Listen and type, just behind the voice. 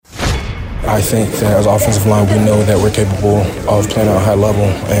I think that as an offensive line, we know that we're capable of playing at a high level,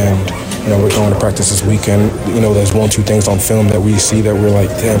 and we're going to practice this weekend. There's 1-2 things on film that we see that we're like,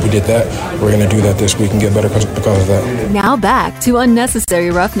 damn, we did that. We're going to do that this week and get better because of that. Now back to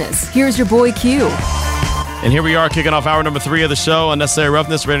Unnecessary Roughness. Here's your boy Q. And here we are kicking off hour number 3 of the show, Unnecessary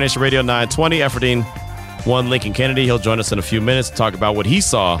Roughness, Raider Nation Radio 920, efforting one Lincoln Kennedy. He'll join us in a few minutes to talk about what he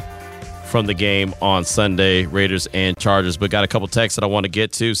saw from the game on Sunday, Raiders and Chargers. But got a couple texts that I want to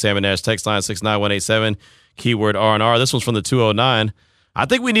get to. Sam and Nash text line 69187, keyword R&R. This one's from the 209. I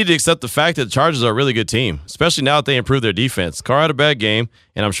think we need to accept the fact that the Chargers are a really good team, especially now that they improved their defense. Carr had a bad game,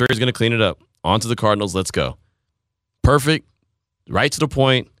 and I'm sure he's going to clean it up. On to the Cardinals. Let's go. Perfect, right to the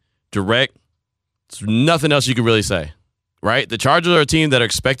point, direct. There's nothing else you can really say, right? The Chargers are a team that are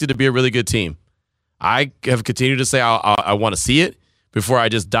expected to be a really good team. I have continued to say I want to see it before I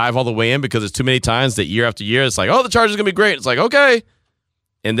just dive all the way in, because there's too many times that year after year it's like, oh, the Chargers are going to be great. It's like, okay.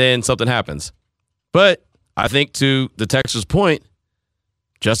 And then something happens. But I think to the texter's point,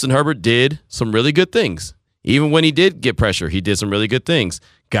 Justin Herbert did some really good things. Even when he did get pressure, he did some really good things.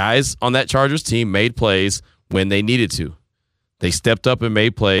 Guys on that Chargers team made plays when they needed to. They stepped up and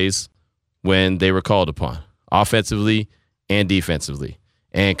made plays when they were called upon, offensively and defensively.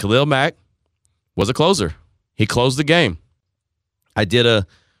 And Khalil Mack was a closer. He closed the game. I did a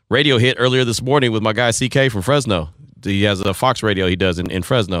radio hit earlier this morning with my guy CK from Fresno. He has a Fox radio he does in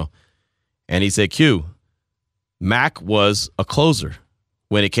Fresno. And he said, Q, Mack was a closer.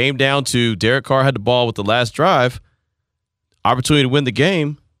 When it came down to Derek Carr had the ball with the last drive, opportunity to win the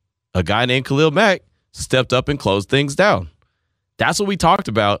game, a guy named Khalil Mack stepped up and closed things down. That's what we talked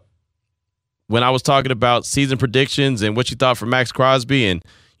about when I was talking about season predictions and what you thought for Max Crosby. And,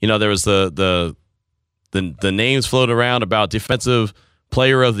 there was the names floating around about defensive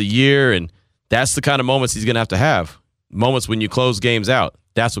player of the year. And that's the kind of moments he's going to have. Moments when you close games out.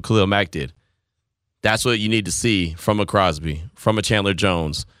 That's what Khalil Mack did. That's what you need to see from a Crosby, from a Chandler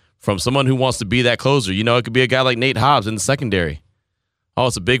Jones, from someone who wants to be that closer. It could be a guy like Nate Hobbs in the secondary. Oh,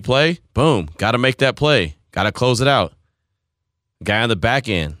 it's a big play? Boom. Got to make that play. Got to close it out. Guy on the back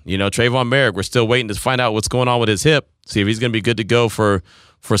end. Trayvon Merrick, we're still waiting to find out what's going on with his hip. See if he's going to be good to go for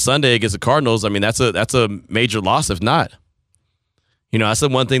Sunday against the Cardinals. I mean, that's a major loss if not. That's the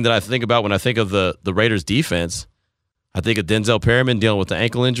one thing that I think about when I think of the Raiders defense. I think of Denzel Perryman dealing with the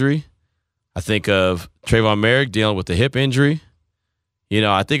ankle injury. I think of Trayvon Merrick dealing with the hip injury.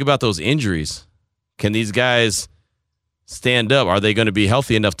 I think about those injuries. Can these guys stand up? Are they going to be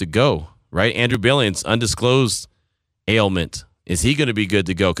healthy enough to go, right? Andrew Billings, undisclosed ailment. Is he going to be good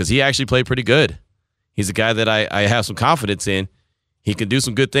to go? Because he actually played pretty good. He's a guy that I have some confidence in. He can do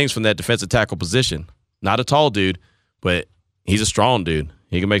some good things from that defensive tackle position. Not a tall dude, but he's a strong dude.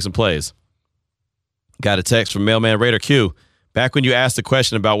 He can make some plays. Got a text from Mailman Raider Q. Back when you asked the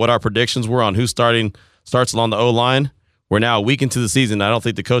question about what our predictions were on who starts along the O-line, we're now a week into the season. I don't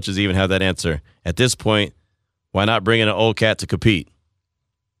think the coaches even have that answer. At this point, why not bring in an old cat to compete?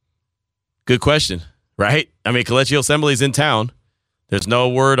 Good question, right? I mean, Kelechi Osemele's in town. There's no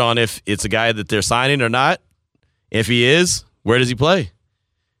word on if it's a guy that they're signing or not. If he is, where does he play?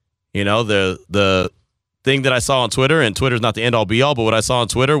 The thing that I saw on Twitter, and Twitter's not the end-all be-all, but what I saw on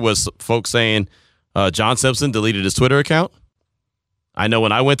Twitter was folks saying John Simpson deleted his Twitter account. I know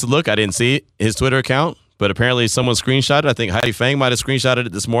when I went to look, I didn't see his Twitter account, but apparently someone screenshotted it. I think Heidi Fang might have screenshotted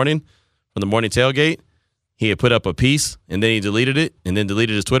it this morning from the morning tailgate. He had put up a piece, and then he deleted it, and then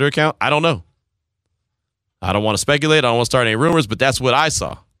deleted his Twitter account. I don't know. I don't want to speculate. I don't want to start any rumors, but that's what I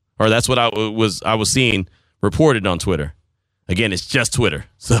saw, or that's what I was seeing reported on Twitter. Again, it's just Twitter,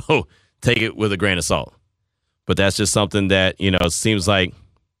 so take it with a grain of salt. But that's just something that, it seems like,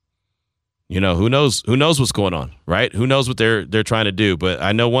 who knows what's going on, right? Who knows what they're trying to do? But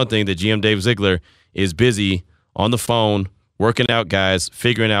I know one thing, that GM Dave Ziegler is busy on the phone, working out guys,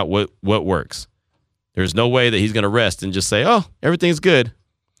 figuring out what works. There's no way that he's going to rest and just say, oh, everything's good.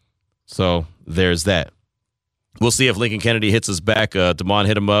 So there's that. We'll see if Lincoln Kennedy hits us back. Damon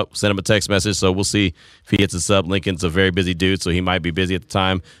hit him up, sent him a text message, so we'll see if he hits us up. Lincoln's a very busy dude, so he might be busy at the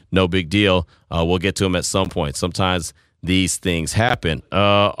time. No big deal. We'll get to him at some point. Sometimes these things happen.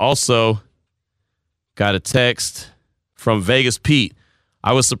 Also, got a text from Vegas Pete.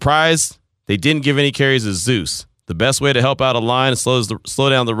 I was surprised they didn't give any carries to Zeus. The best way to help out a line and slow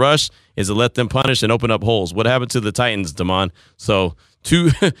down the rush is to let them punish and open up holes. What happened to the Titans, Damon? So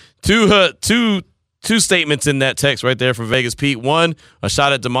two statements in that text right there from Vegas Pete. One, a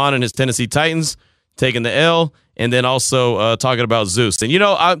shot at Damon and his Tennessee Titans taking the L, and then also talking about Zeus. And,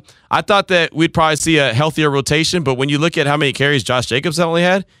 I thought that we'd probably see a healthier rotation, but when you look at how many carries Josh Jacobs only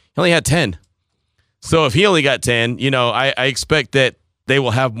had, he only had 10. So if he only got 10, I expect that they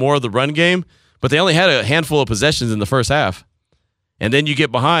will have more of the run game, but they only had a handful of possessions in the first half. And then you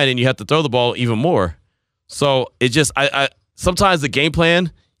get behind and you have to throw the ball even more. So it just I sometimes the game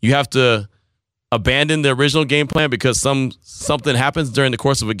plan, you have to abandon the original game plan because something happens during the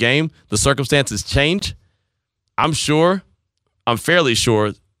course of a game. The circumstances change. I'm fairly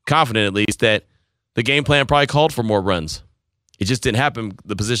sure, confident at least, that the game plan probably called for more runs. It just didn't happen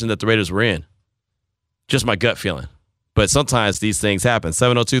the position that the Raiders were in. Just my gut feeling. But sometimes these things happen.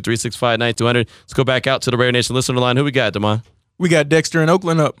 702-365-9200. Let's go back out to the Raider Nation listener line. Who we got, Damon? We got Dexter in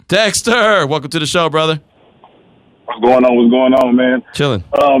Oakland up. Dexter, welcome to the show, brother. What's going on, man? Chilling.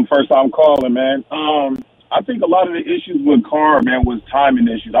 First time calling, man. I think a lot of the issues with Carr, man, was timing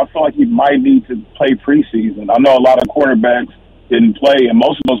issues. I feel like he might need to play preseason. I know a lot of quarterbacks didn't play, and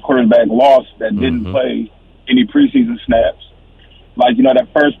most of those quarterbacks lost that didn't play any preseason snaps. Like, that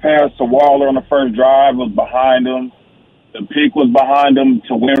first pass to Waller on the first drive was behind him. The pick was behind him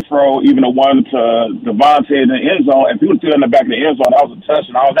to Winfro, even the one to Devontae in the end zone. If he was still in the back of the end zone, that was a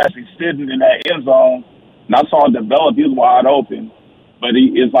touchdown. I was actually sitting in that end zone, and I saw it develop. He was wide open. But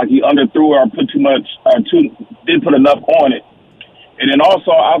it's like he underthrew or put didn't put enough on it. And then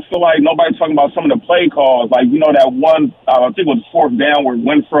also, I feel like nobody's talking about some of the play calls. Like, that one, I think it was fourth down where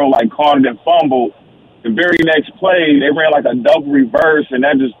Winfro, caught it and fumbled. The very next play, they ran a double reverse, and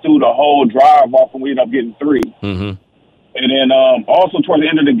that just threw the whole drive off, and we ended up getting 3. Mm-hmm. And then also toward the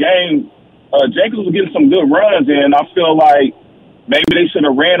end of the game, Jacobs was getting some good runs, and I feel like maybe they should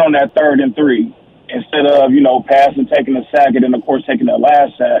have ran on that 3rd and 3 instead of, passing, taking a sack, and then, of course, taking that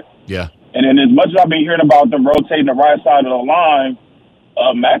last sack. Yeah. And then as much as I've been hearing about them rotating the right side of the line,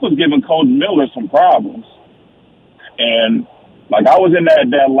 Mac was giving Colton Miller some problems. And, I was in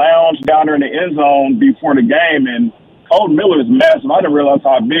that lounge down there in the end zone before the game, and Colton Miller is massive. I didn't realize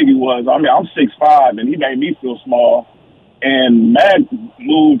how big he was. I mean, I'm 6'5", and he made me feel small. And Mac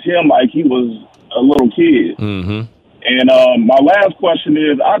moved him like he was a little kid. Mm-hmm. And my last question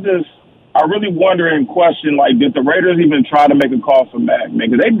is, I really wonder and question, did the Raiders even try to make a call for Mac?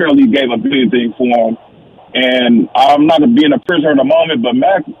 Because they barely gave up anything for him. And I'm not being a prisoner in the moment, but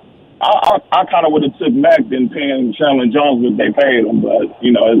Mac, I kind of would have took Mac than paying Chandler Jones what they paid him. But,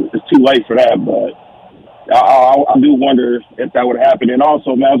 it's too late for that. But I do wonder if that would happen. And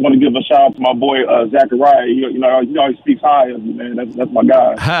also, man, I just want to give a shout out to my boy, Zachariah. He always speaks high of you, man. That's my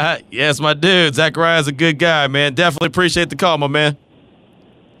guy. Yes, my dude. Zachariah's a good guy, man. Definitely appreciate the call, my man.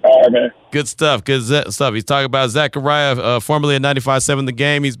 All right, man. Good stuff. Good stuff. He's talking about Zachariah, formerly at 95.7 The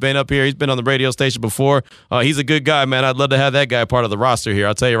Game. He's been up here. He's been on the radio station before. He's a good guy, man. I'd love to have that guy part of the roster here.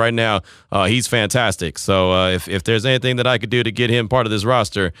 I'll tell you right now, he's fantastic. So if there's anything that I could do to get him part of this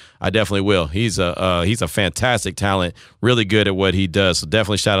roster, I definitely will. He's a fantastic talent, really good at what he does. So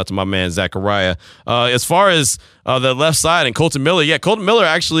definitely shout out to my man Zachariah. As far as the left side and Colton Miller, Colton Miller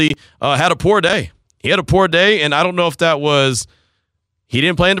actually had a poor day. He had a poor day, and I don't know if that was – he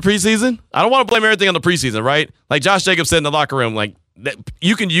didn't play in the preseason. I don't want to blame everything on the preseason, right? Like Josh Jacobs said in the locker room,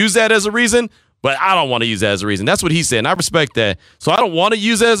 you can use that as a reason, but I don't want to use that as a reason. That's what he said, and I respect that. So I don't want to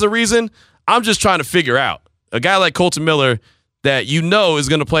use that as a reason. I'm just trying to figure out. A guy like Colton Miller that is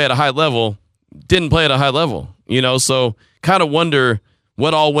going to play at a high level didn't play at a high level, so kind of wonder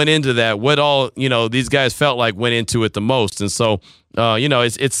what all went into that, what all, these guys felt like went into it the most. And so,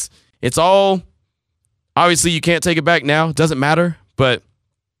 it's all, obviously you can't take it back now. It doesn't matter. But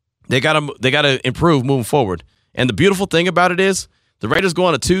they gotta improve moving forward. And the beautiful thing about it is the Raiders go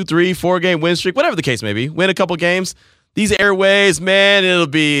on a 2, 3, 4 game win streak, whatever the case may be, win a couple games. These airways, man, it'll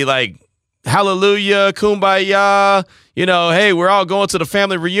be like hallelujah, kumbaya. Hey, we're all going to the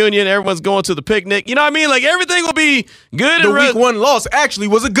family reunion. Everyone's going to the picnic. You know what I mean? Everything will be good. The week 1 loss actually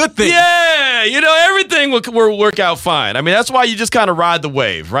was a good thing. Yeah, everything will work out fine. I mean, that's why you just kind of ride the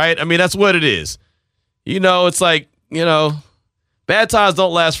wave, right? I mean, that's what it is. It's like, bad times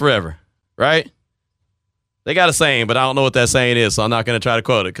don't last forever, right? They got a saying, but I don't know what that saying is, so I'm not going to try to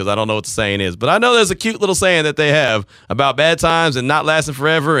quote it because I don't know what the saying is. But I know there's a cute little saying that they have about bad times and not lasting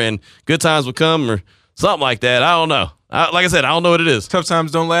forever and good times will come or something like that. I don't know. Like I said, I don't know what it is. Tough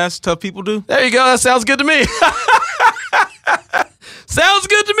times don't last. Tough people do. There you go. That sounds good to me. Sounds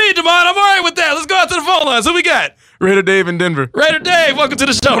good to me, Damon. I'm all right with that. Let's go out to the phone lines. Who we got? Raider Dave in Denver. Raider Dave, welcome to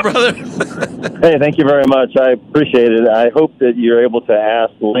the show, brother. Hey, thank you very much. I appreciate it. I hope that you're able to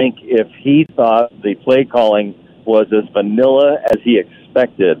ask Link if he thought the play calling was as vanilla as he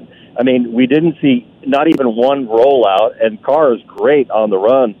expected. I mean, we didn't see not even one rollout, and Carr is great on the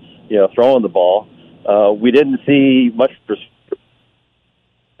run, throwing the ball. We didn't see much.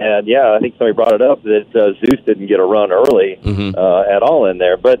 And, I think somebody brought it up that Zeus didn't get a run early at all in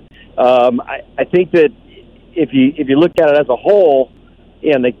there. But I think that if you look at it as a whole,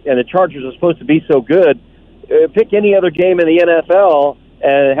 and the Chargers are supposed to be so good. Pick any other game in the NFL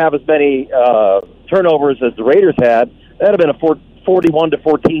and have as many turnovers as the Raiders had. That would have been a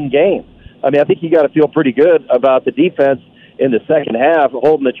 41-14 game. I mean, I think you got to feel pretty good about the defense in the second half,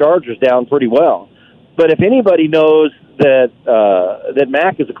 holding the Chargers down pretty well. But if anybody knows that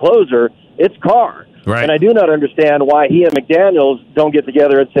Mac is a closer, it's Carr. Right. And I do not understand why he and McDaniels don't get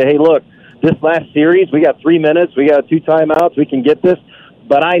together and say, hey, look, this last series, we got 3 minutes, we got 2 timeouts, we can get this,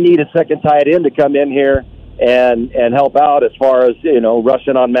 but I need a second tight end to come in here and help out as far as,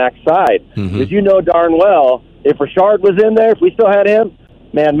 rushing on Mac's side. Because you know darn well, if Rashard was in there, if we still had him,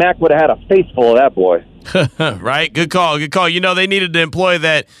 man, Mac would have had a face full of that boy. Right, good call. They needed to employ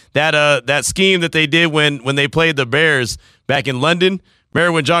that scheme that they did when they played the Bears back in London.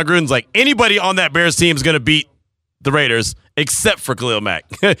 Remember when John Gruden's like, anybody on that Bears team is going to beat the Raiders except for Khalil Mack.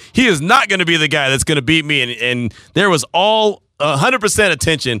 He is not going to be the guy that's going to beat me. And there was all 100%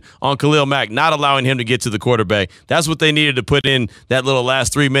 attention on Khalil Mack, not allowing him to get to the quarterback. That's what they needed to put in that little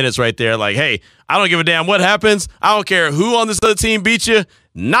last 3 minutes right there. Like, hey, I don't give a damn what happens. I don't care who on this other team beat you.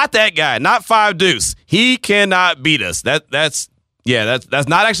 Not that guy. Not Five Deuce. He cannot beat us. That's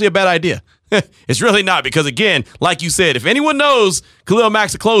not actually a bad idea. It's really not, because, again, like you said, if anyone knows Khalil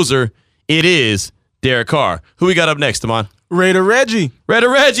Mack's a closer, it is Derek Carr. Who we got up next, Damon? Raider Reggie.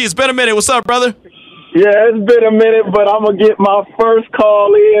 It's been a minute. What's up, brother? Yeah, it's been a minute, but I'm going to get my first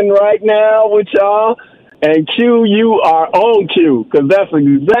call in right now with y'all. And Q, you are on Q, because that's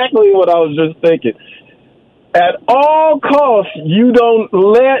exactly what I was just thinking. At all costs, you don't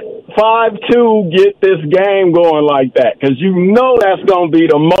let 5-2 get this game going like that, because you know that's going to be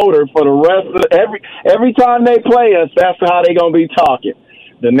the motor for the rest of every time they play us. That's how they're going to be talking.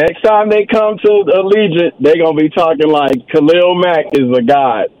 The next time they come to Allegiant, they're going to be talking like Khalil Mack is a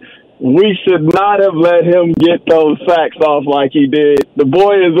god. We should not have let him get those sacks off like he did. The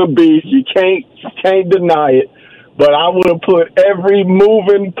boy is a beast. You can't deny it. But I would have put every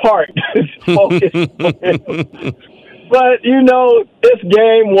moving part focus on him. But, it's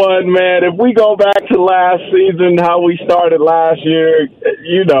game one, man. If we go back to last season, how we started last year,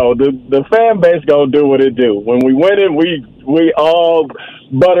 the fan base going to do what it do. When we win it, we all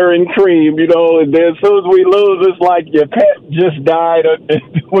butter and cream, and then as soon as we lose, it's like your pet just died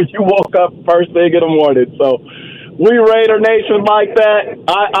when you woke up first thing in the morning. So we Raider Nation like that.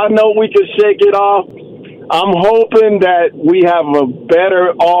 I know we can shake it off. I'm hoping that we have a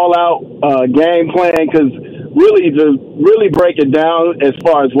better all-out game plan, because really break it down as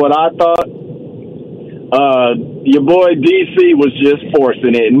far as what I thought, your boy DC was just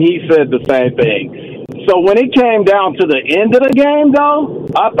forcing it, and he said the same thing. So when it came down to the end of the game, though,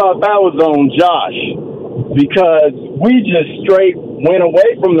 I thought that was on Josh, because we just straight went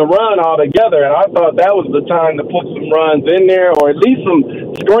away from the run altogether, and I thought that was the time to put some runs in there, or at least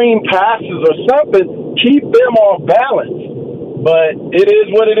some screen passes or something, keep them off balance. But it is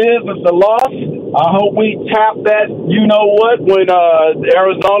what it is. It's a loss. I hope we tap that you-know-what when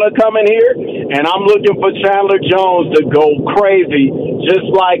Arizona come in here. And I'm looking for Chandler Jones to go crazy, just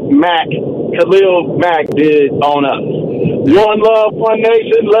like Khalil Mack did on us. One love, one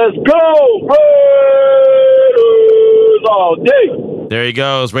nation. Let's go! Raiders all day. There he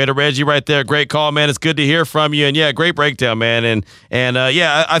goes, Raider Reggie right there. Great call, man. It's good to hear from you. And, yeah, great breakdown, man. And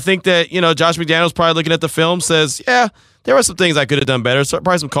I think that, Josh McDaniels probably looking at the film says, yeah, there were some things I could have done better. So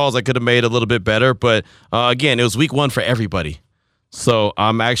probably some calls I could have made a little bit better. But, again, it was week one for everybody. So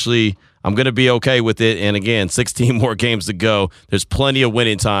I'm going to be okay with it. And, again, 16 more games to go. There's plenty of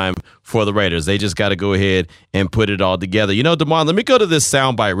winning time for the Raiders. They just got to go ahead and put it all together. Damon, let me go to this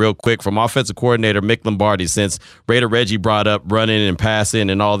soundbite real quick from offensive coordinator Mick Lombardi, since Raider Reggie brought up running and passing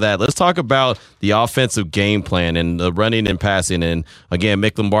and all that. Let's talk about the offensive game plan and the running and passing. And, again,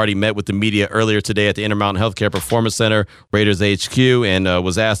 Mick Lombardi met with the media earlier today at the Intermountain Healthcare Performance Center, Raiders HQ, and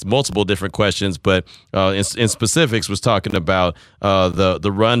was asked multiple different questions, but in specifics was talking about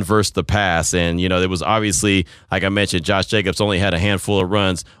the run versus the pass. And, it was obviously, like I mentioned, Josh Jacobs only had a handful of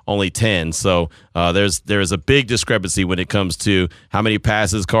runs, only 10. So there's a big discrepancy when it comes to how many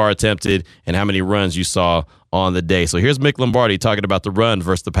passes Carr attempted and how many runs you saw on the day. So here's Mick Lombardi talking about the run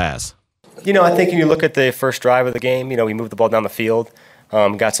versus the pass. I think when you look at the first drive of the game, we moved the ball down the field,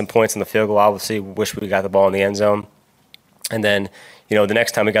 got some points in the field goal. Obviously, wish we got the ball in the end zone. And then, the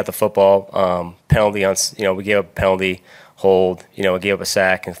next time we got the football, penalty on, we gave up a penalty, hold, we gave up a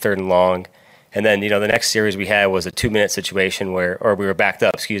sack and 3rd and long. And then, the next series we had was a 2-minute situation or we were backed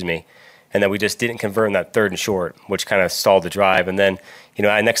up, and then we just didn't convert in that 3rd and short, which kind of stalled the drive. And then,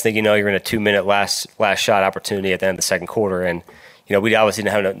 next thing you know, you're in a 2-minute last shot opportunity at the end of the second quarter. And, we obviously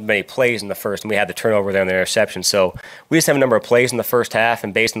didn't have many plays in the first, and we had the turnover there and the interception. So we just have a number of plays in the first half,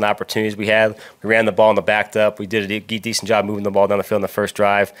 and based on the opportunities we had, we ran the ball in the backed up. We did a decent job moving the ball down the field in the first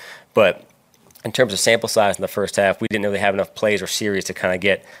drive. But in terms of sample size in the first half, we didn't really have enough plays or series to kind of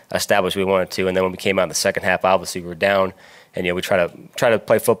get established we wanted to. And then when we came out in the second half, obviously we were down, and we try to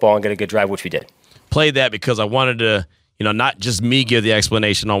play football and get a good drive, which we did. Played that because I wanted to, not just me give the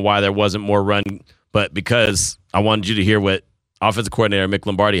explanation on why there wasn't more run, but because I wanted you to hear what offensive coordinator Mick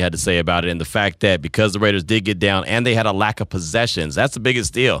Lombardi had to say about it, and the fact that because the Raiders did get down and they had a lack of possessions, that's the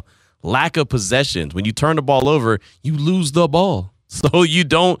biggest deal. Lack of possessions. When you turn the ball over, you lose the ball. So you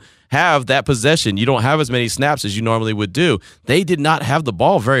don't have that possession. You don't have as many snaps as you normally would do. They did not have the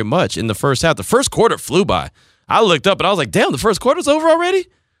ball very much in the first half. The first quarter flew by. I looked up and I was like, damn, the first quarter's over already?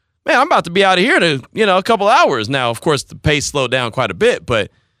 Man, I'm about to be out of here in a couple hours. Now, of course, the pace slowed down quite a bit,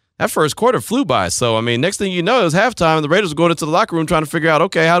 but that first quarter flew by. So, next thing you know, it was halftime, and the Raiders were going into the locker room trying to figure out,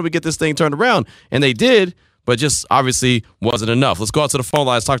 okay, how do we get this thing turned around? And they did, but just obviously wasn't enough. Let's go out to the phone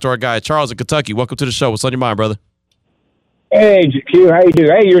lines, talk to our guy, Charles in Kentucky. Welcome to the show. What's on your mind, brother? Hey, Q, how you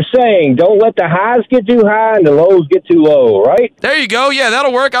doing? Hey, you're saying don't let the highs get too high and the lows get too low, right? There you go. Yeah,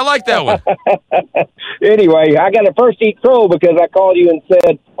 that'll work. I like that one. Anyway, I got to first eat crow because I called you and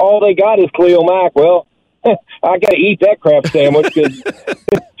said all they got is Khalil Mack. Well, I got to eat that crap sandwich because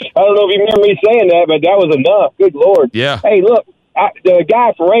I don't know if you remember me saying that, but that was enough. Good Lord. Yeah. Hey, look, the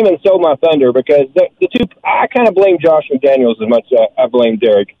guy from Raymond stole my thunder because the two. I kind of blame Josh McDaniels as much as I blame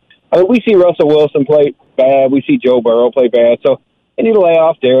Derek. We see Russell Wilson play bad. We see Joe Burrow play bad. So they need to lay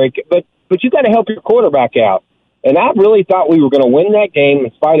off Derek. But you got to help your quarterback out. And I really thought we were going to win that game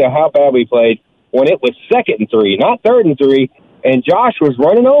in spite of how bad we played when it was 2nd and 3, not 3rd and 3, and Josh was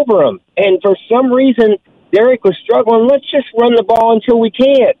running over him. And for some reason, Derek was struggling. Let's just run the ball until we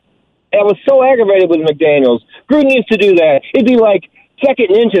can't. I was so aggravated with McDaniels. Gruden used to do that. It'd be like 2nd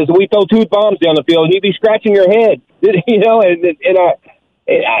and inches, and we throw 2 bombs down the field, and you'd be scratching your head.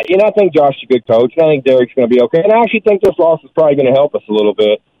 And I think Josh is a good coach, and I think Derek's going to be okay. And I actually think this loss is probably going to help us a little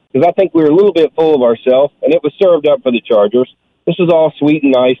bit because I think we were a little bit full of ourselves, and it was served up for the Chargers. This was all sweet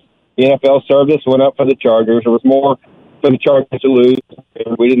and nice. The NFL served this one up for the Chargers. There was more for the Chargers to lose.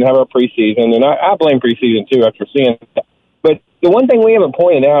 We didn't have our preseason, and I blame preseason, too, after seeing that. But the one thing we haven't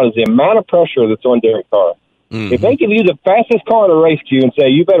pointed out is the amount of pressure that's on Derek Carr. Mm-hmm. If they give you the fastest car in the race queue and say,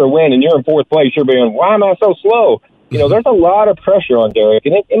 you better win, and you're in 4th place, you're being, why am I so slow? There's a lot of pressure on Derek,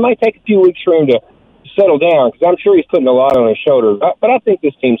 and it might take a few weeks for him to settle down because I'm sure he's putting a lot on his shoulders. But I think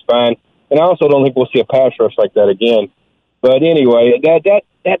this team's fine, and I also don't think we'll see a pass rush like that again. But anyway,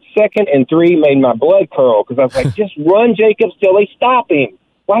 that 2nd and 3 made my blood curl because I was like, just run Jacobs till they stop him.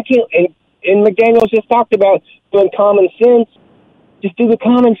 Why can't and McDaniels just talked about doing common sense. Just do the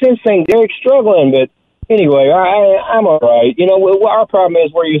common sense thing. Derek's struggling, but anyway, I'm all right. Our problem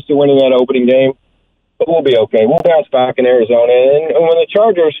is we're used to winning that opening game. But we'll be okay. We'll bounce back in Arizona. And when the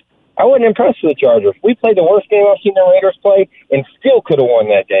Chargers, I wasn't impressed with the Chargers. We played the worst game I've seen the Raiders play and still could have won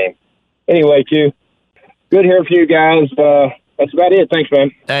that game. Anyway, Q, good hearing from you guys. That's about it. Thanks, man.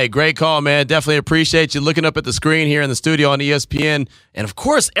 Hey, great call, man. Definitely appreciate you looking up at the screen here in the studio on ESPN. And, of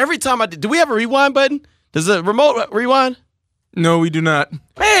course, every time do we have a rewind button? Does the remote rewind? No, we do not.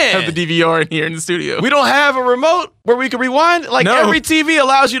 Man. Have the DVR in here in the studio. We don't have a remote where we can rewind? Every TV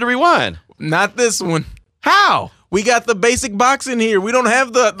allows you to rewind. Not this one. How? We got the basic box in here. We don't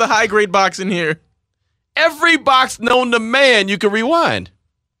have the high-grade box in here. Every box known to man you can rewind.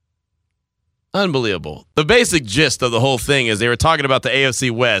 Unbelievable. The basic gist of the whole thing is they were talking about the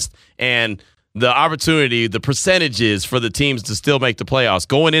AFC West and the opportunity, the percentages for the teams to still make the playoffs.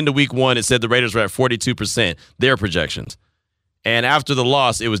 Going into week 1, it said the Raiders were at 42%, their projections. And after the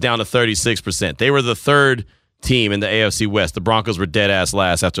loss, it was down to 36%. They were the 3rd team in the AFC West. The Broncos were dead ass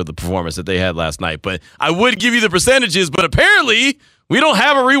last after the performance that they had last night. But I would give you the percentages, but apparently we don't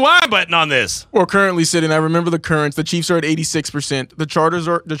have a rewind button on this. We're currently sitting, I remember the currents. The Chiefs are at 86%. The Chargers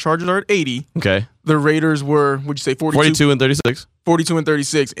are at 80. Okay. The Raiders were, would you say 42 and 36? 42 and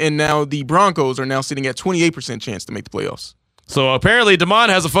 36. And now the Broncos are now sitting at 28% chance to make the playoffs. So apparently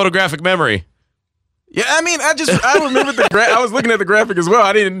Damon has a photographic memory. Yeah, I remember I was looking at the graphic as well.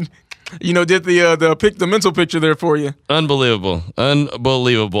 I didn't did the mental picture there for you. Unbelievable.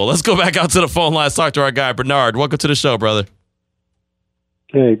 Let's go back out to the phone lines, talk to our guy, Bernard. Welcome to the show, brother.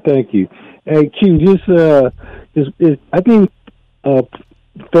 Hey, thank you. Hey, Q, I think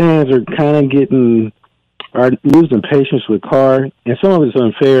fans are losing patience with Carr, and some of it's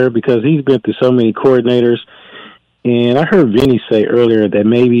unfair because he's been through so many coordinators. And I heard Vinny say earlier that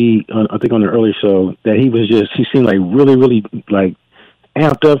maybe, I think on the earlier show, that he seemed like really, really like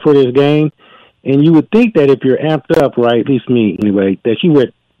amped up for this game. And you would think that if you're amped up, right, at least me anyway, that you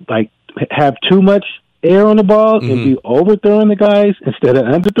would like have too much air on the ball and be overthrowing the guys instead of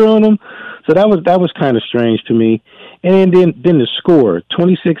underthrowing them. So that was kind of strange to me. And then the score,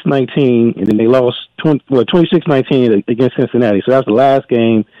 26-19, and then they lost 26-19 against Cincinnati. So that was the last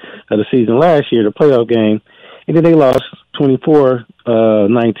game of the season last year, the playoff game. And then they lost 24-19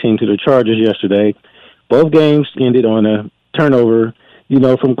 to the Chargers yesterday. Both games ended on a turnover,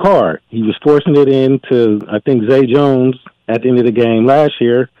 from Carr. He was forcing it into, I think, Zay Jones at the end of the game last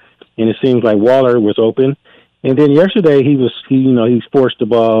year, and it seems like Waller was open. And then yesterday he forced the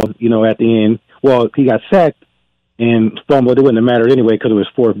ball, at the end. Well, he got sacked and fumbled. It wouldn't have mattered anyway because it was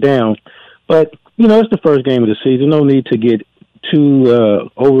fourth down. But, it's the first game of the season. No need to get too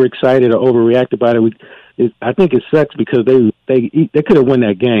overexcited or overreact about it. I think it sucks because they could have won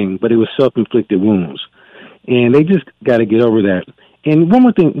that game, but it was self-inflicted wounds. And they just got to get over that. And one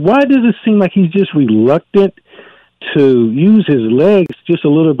more thing, why does it seem like he's just reluctant to use his legs just a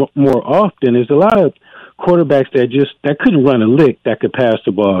little bit more often? There's a lot of quarterbacks that couldn't run a lick that could pass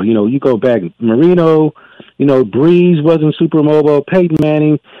the ball. You go back, Marino, Breeze wasn't super mobile, Peyton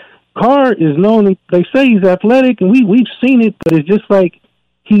Manning. Carr is known, they say he's athletic, and we've seen it, but it's just like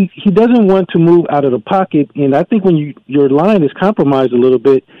he doesn't want to move out of the pocket. And I think when your line is compromised a little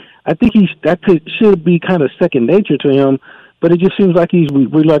bit, I think should be kind of second nature to him, but it just seems like he's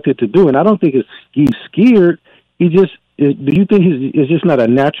reluctant to do it. And I don't think he's scared. Do you think it's just not a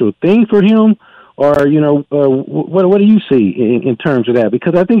natural thing for him? Or, what do you see in terms of that?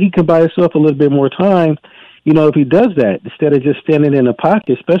 Because I think he can buy himself a little bit more time, if he does that, instead of just standing in the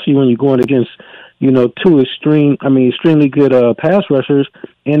pocket, especially when you're going against, two extremely good pass rushers,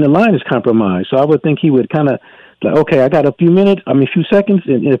 and the line is compromised. So I would think he would kind of, like, okay, I got a few seconds,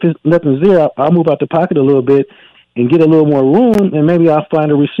 and if nothing's there, I'll move out the pocket a little bit and get a little more room, and maybe I'll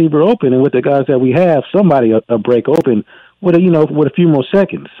find a receiver open. And with the guys that we have, somebody a break open with a few more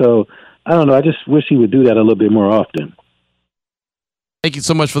seconds. So I don't know. I just wish he would do that a little bit more often. Thank you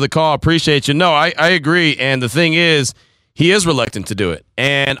so much for the call. Appreciate you. No, I agree. And the thing is, he is reluctant to do it.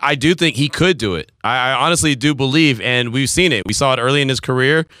 And I do think he could do it. I honestly do believe, and we've seen it. We saw it early in his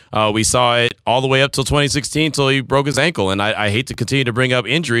career. We saw it all the way up till 2016 till he broke his ankle. And I hate to continue to bring up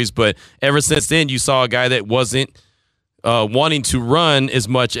injuries, but ever since then, you saw a guy that wasn't wanting to run as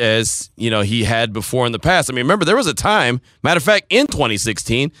much as, he had before in the past. I mean, remember, there was a time, matter of fact, in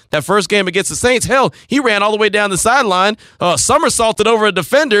 2016, that first game against the Saints, hell, he ran all the way down the sideline, somersaulted over a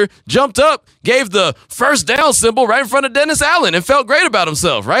defender, jumped up, gave the first down symbol right in front of Dennis Allen and felt great about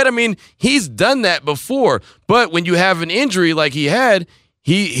himself, right? I mean, he's done that before. But when you have an injury like he had,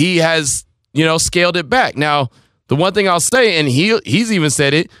 he has, scaled it back. Now, the one thing I'll say, and he's even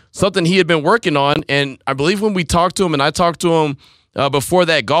said it, something he had been working on, and I believe when we talked to him, and I talked to him before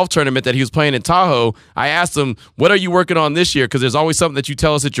that golf tournament that he was playing in Tahoe, I asked him, what are you working on this year? Because there's always something that you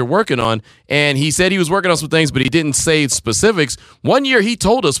tell us that you're working on. And he said he was working on some things, but he didn't say specifics. One year he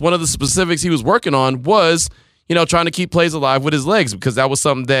told us one of the specifics he was working on was, trying to keep plays alive with his legs, because that was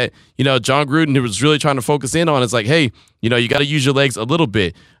something that, John Gruden was really trying to focus in on. It's like, hey, you got to use your legs a little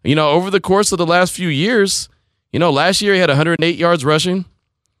bit. Over the course of the last few years, last year he had 108 yards rushing.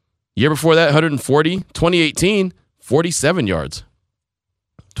 Year before that, 140. 2018, 47 yards.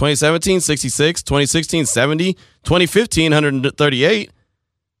 2017, 66. 2016, 70. 2015, 138.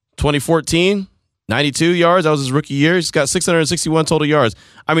 2014, 92 yards. That was his rookie year. He's got 661 total yards.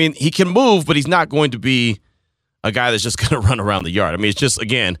 I mean, he can move, but he's not going to be a guy that's just going to run around the yard. I mean, it's just,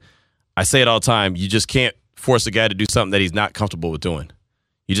 again, I say it all the time, you just can't force a guy to do something that he's not comfortable with doing.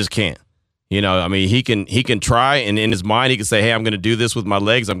 You just can't. I mean, he can try, and in his mind he can say, hey, I'm going to do this with my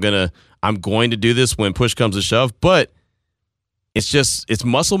legs. I'm going to do this when push comes to shove. But it's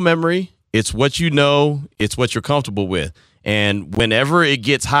muscle memory. It's what you know. It's what you're comfortable with. And whenever it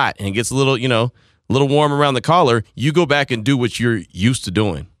gets hot and it gets a little warm around the collar, you go back and do what you're used to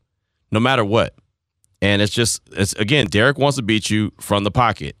doing, no matter what. And again, Derek wants to beat you from the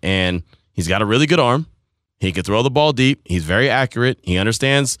pocket, and he's got a really good arm. He can throw the ball deep. He's very accurate. He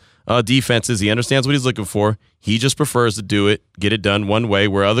understands defenses. He understands what he's looking for. He just prefers to get it done one way,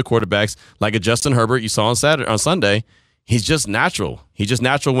 where other quarterbacks, like a Justin Herbert you saw on Sunday, he's just natural. He's just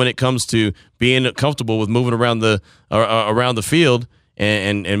natural when it comes to being comfortable with moving around the field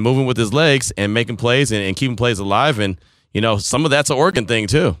and moving with his legs and making plays and keeping plays alive. And, some of that's an Oregon thing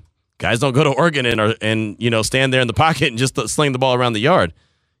too. Guys don't go to Oregon and stand there in the pocket and just sling the ball around the yard.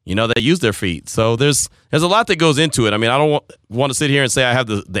 They use their feet. So there's a lot that goes into it. I mean, I don't want to sit here and say I have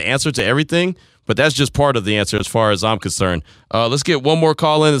the answer to everything, but that's just part of the answer as far as I'm concerned. Let's get one more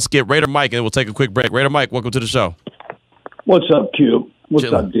call in. Let's get Raider Mike, and we'll take a quick break. Raider Mike, welcome to the show. What's up, Q?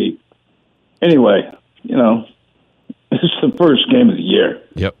 What's up, D? Anyway, this is the first game of the year.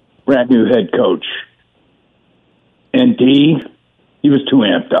 Yep. Brand new head coach. And D, he was too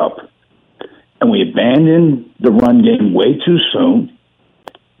amped up. And we abandoned the run game way too soon.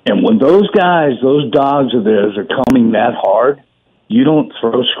 And when those guys, those dogs of theirs are coming that hard, you don't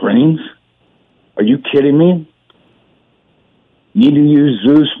throw screens? Are you kidding me? You need to use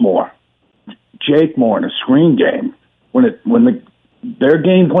Zeus more, Jake more in a screen game. When their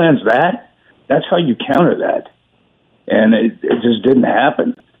game plan's that's how you counter that. And it just didn't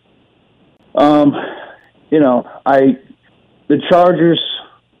happen. The Chargers,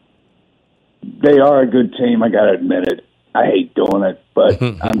 they are a good team. I got to admit it. I hate doing it, but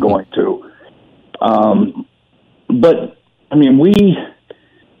I'm going to.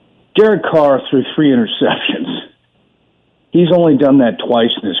 Derek Carr threw 3 interceptions. He's only done that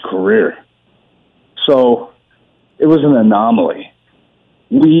twice in his career. So it was an anomaly.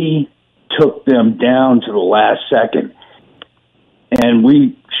 We took them down to the last second, and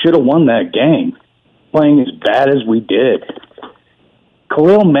we should have won that game, playing as bad as we did.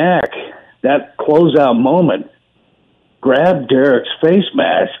 Khalil Mack, that closeout moment, grabbed Derek's face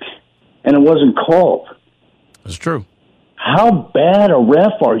mask, and it wasn't called. It's true. How bad a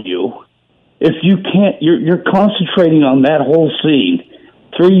ref are you if you can't? You're concentrating on that whole scene,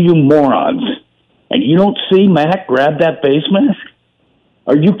 3 of you morons, and you don't see Mack grab that face mask?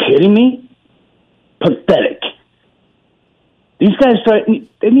 Are you kidding me? Pathetic. These guys,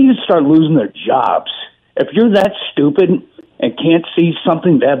 they need to start losing their jobs. If you're that stupid and can't see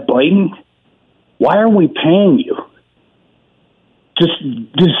something that blatant, why are we paying you? Just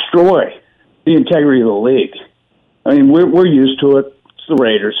destroy the integrity of the league. I mean, we're used to it. It's the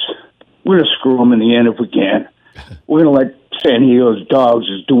Raiders. We're going to screw them in the end if we can. We're going to let San Diego's dogs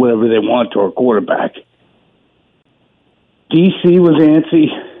just do whatever they want to our quarterback. DC was antsy.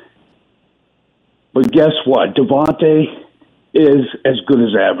 But guess what? Devontae is as good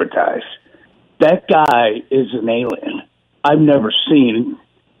as advertised. That guy is an alien. I've never seen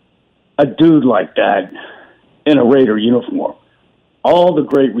a dude like that in a Raider uniform. All the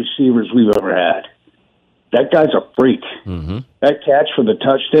great receivers we've ever had. That guy's a freak. Mm-hmm. That catch for the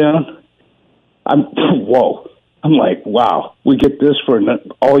touchdown, I'm like, wow, we get this for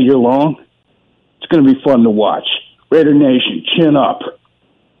all year long? It's going to be fun to watch. Raider Nation, chin up.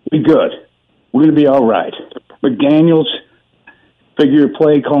 Be good. We're going to be all right. McDaniels, figure your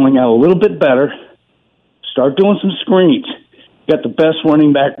play calling out a little bit better. Start doing some screens. Got the best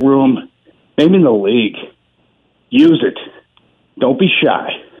running back room, maybe in the league. Use it. Don't be shy.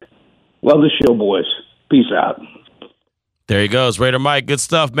 Love the show, boys. Peace out. There he goes, Raider Mike. Good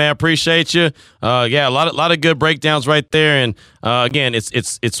stuff, man. Appreciate you. A lot of good breakdowns right there. And again,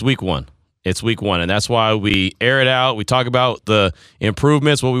 it's week one. It's week one, and that's why we air it out. We talk about the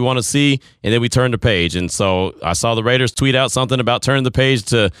improvements, what we want to see, and then we turn the page. And so I saw the Raiders tweet out something about turning the page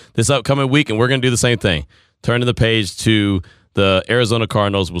to this upcoming week, and we're going to do the same thing. Turning the page to the Arizona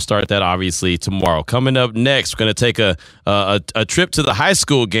Cardinals. We'll start that, obviously, tomorrow. Coming up next, we're going to take a trip to the high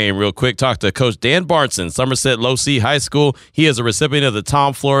school game real quick. Talk to Coach Dan Barnson, Somerset Low-C High School. He is a recipient of the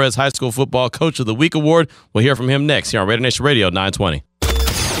Tom Flores High School Football Coach of the Week Award. We'll hear from him next here on Raider Nation Radio 920.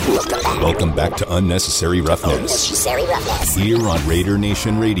 Welcome back to Unnecessary Roughness. Here on Raider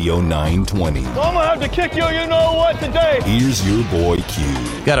Nation Radio 920. I'm going to have to kick you know what today. Here's your boy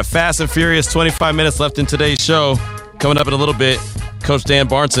Q. Got a fast and furious 25 minutes left in today's show. Coming up in a little bit, Coach Dan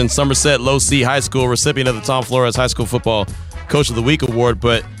Barnson, Somerset Low-C High School, recipient of the Tom Flores High School Football Coach of the Week Award.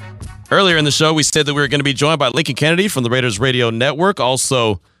 But earlier in the show, we said that we were going to be joined by Lincoln Kennedy from the Raiders Radio Network,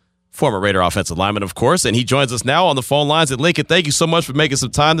 also former Raider offensive lineman, of course, and he joins us now on the phone lines. And Lincoln, thank you so much for making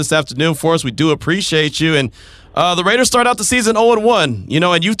some time this afternoon for us. We do appreciate you. And the Raiders start out the season 0-1,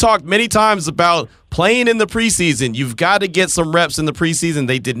 and you've talked many times about playing in the preseason. You've got to get some reps in the preseason.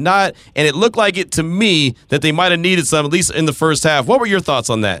 They did not, and it looked like it to me that they might have needed some, at least in the first half. What were your thoughts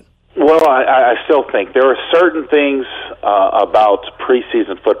on that? Well, I still think there are certain things about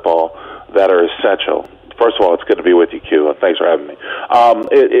preseason football that are essential. First of all, it's good to be with you, Q. Thanks for having me.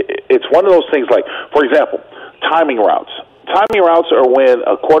 It's one of those things like, for example, timing routes. Timing routes are when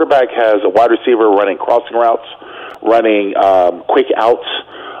a quarterback has a wide receiver running crossing routes, running quick outs,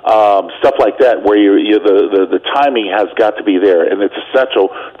 stuff like that, where the timing has got to be there, and it's essential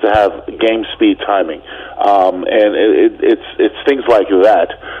to have game speed timing. And it's things like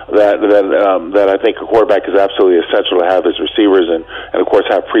that I think a quarterback is absolutely essential to have as receivers, and of course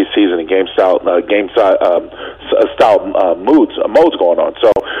have preseason and game style modes going on.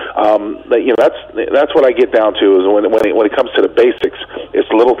 So That's what I get down to is when it comes to the basics, it's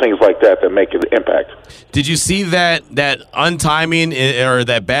little things like that make an impact. Did you see that untiming or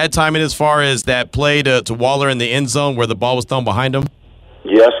that bad timing as far as that play to Waller in the end zone where the ball was thrown behind him?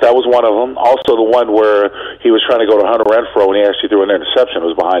 Yes, that was one of them. Also, the one where he was trying to go to Hunter Renfrow and he actually threw an interception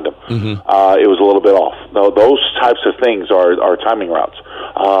was behind him. It was a little bit off. Now, those types of things are timing routes,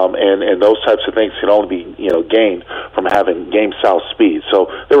 and those types of things can only be gained from having game-style speed. So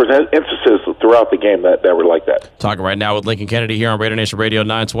there was instances throughout the game that were like that. Talking right now with Lincoln Kennedy here on Raider Nation Radio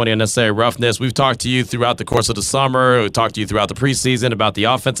 920 Unnecessary Roughness. We've talked to you throughout the course of the summer. We've talked to you throughout the preseason about the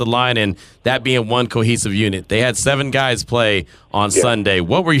offensive line and that being one cohesive unit. They had 7 guys play on Sunday.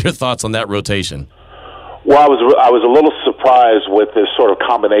 What were your thoughts on that rotation? Well, I was a little surprised with this sort of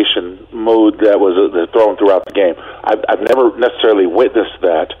combination mood that was thrown throughout the game. I've never necessarily witnessed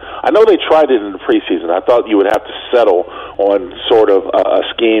that. I know they tried it in the preseason. I thought you would have to settle on sort of a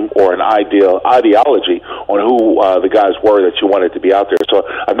scheme or an ideology on who the guys were that you wanted to be out there. So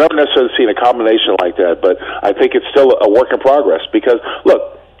I've never necessarily seen a combination like that, but I think it's still a work in progress because,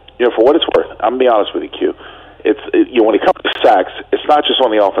 look, for what it's worth, I'm going to be honest with you, Q. When it comes to sacks, it's not just on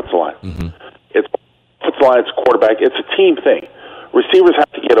the offensive line. It's offensive line, it's quarterback. It's a team thing. Receivers have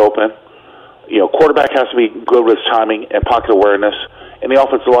to get open. Quarterback has to be good with his timing and pocket awareness, and the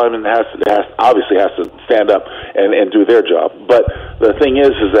offensive lineman obviously has to stand up and do their job. But the thing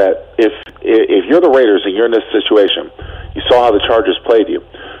is that if you're the Raiders and you're in this situation, you saw how the Chargers played you.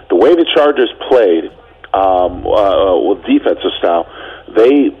 The way the Chargers played with defensive style,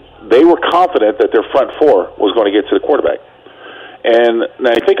 they were confident that their front four was going to get to the quarterback. And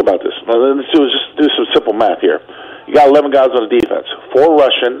now you think about this. Let's just do some simple math here. You got 11 guys on the defense, 4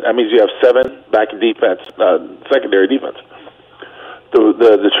 rushing. That means you have 7 back in defense, secondary defense.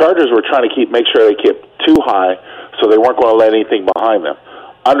 The Chargers were trying to make sure they kept too high, so they weren't going to let anything behind them.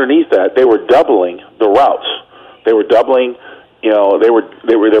 Underneath that, they were doubling the routes. They were doubling. They were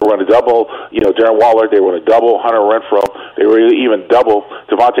going to double, Darren Waller. They were going to double Hunter Renfrow. They were even double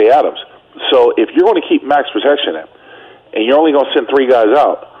Davante Adams. So if you're going to keep max protection in, and you're only going to send 3 guys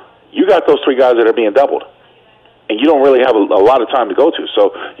out, you got those 3 guys that are being doubled, and you don't really have a lot of time to go to.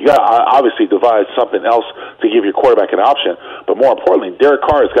 So you got to obviously devise something else to give your quarterback an option. But more importantly, Derek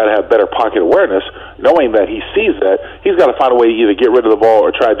Carr has got to have better pocket awareness, knowing that he sees that he's got to find a way to either get rid of the ball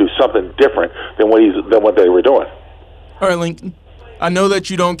or try to do something different than what they were doing. All right, Lincoln. I know that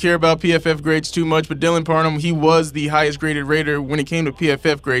you don't care about PFF grades too much, but Dylan Parham, he was the highest graded Raider when it came to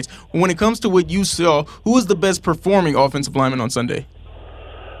PFF grades. When it comes to what you saw, who was the best performing offensive lineman on Sunday?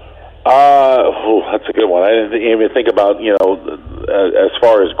 That's a good one. I didn't even think about, as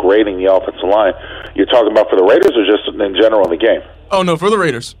far as grading the offensive line. You're talking about for the Raiders or just in general in the game? Oh, no, for the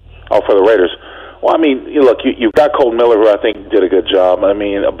Raiders. Oh, for the Raiders. Well, I mean, look, you've got Colton Miller, who I think did a good job. I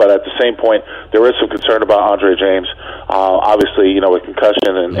mean, but at the same point, there is some concern about Andre James. Obviously, with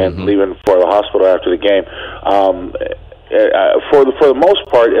concussion and leaving for the hospital after the game. For the most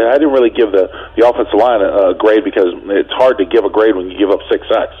part, I didn't really give the offensive line a grade because it's hard to give a grade when you give up 6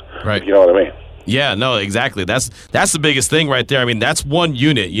 sacks. Right. If you know what I mean? Yeah, no, exactly. That's the biggest thing right there. I mean, that's one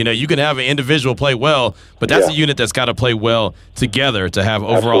unit. You can have an individual play well, but that's a unit that's got to play well together to have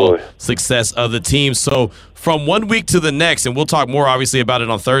overall success of the team. So from one week to the next, and we'll talk more obviously about it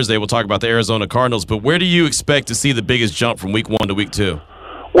on Thursday, we'll talk about the Arizona Cardinals, but where do you expect to see the biggest jump from week 1 to week 2?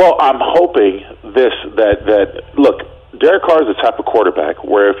 Well, I'm hoping that look, Derek Carr is the type of quarterback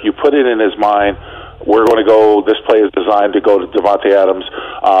where if you put it in his mind, we're going to go, this play is designed to go to Davante Adams,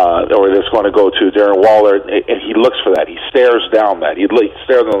 or it's going to go to Darren Waller, and he looks for that. He stares down that. He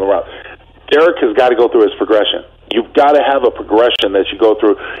stares on the route. Derek has got to go through his progression. You've got to have a progression that you go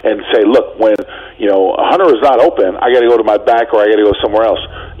through and say, look, when Hunter is not open, I got to go to my back or I got to go somewhere else.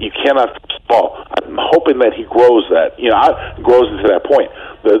 You cannot fall. I'm hoping that he grows that. Grows into that point.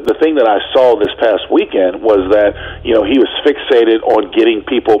 The thing that I saw this past weekend was that he was fixated on getting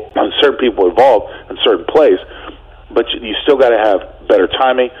certain people involved in certain plays, but you still got to have better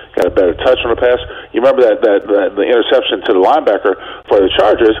timing, got a better touch on the pass. You remember that the interception to the linebacker for the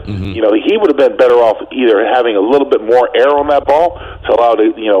Chargers. He would have been better off either having a little bit more air on that ball to allow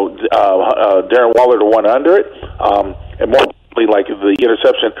Darren Waller to run under it, and more like the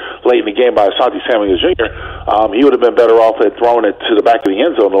interception late in the game by Asante Samuel Jr., he would have been better off at throwing it to the back of the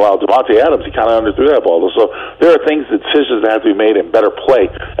end zone and allow Davante Adams. He kind of underthrew that ball. So there are decisions that have to be made and better play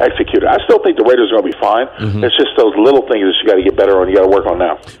executed. I still think the Raiders are going to be fine. It's just those little things that you got to get better on, you got to work on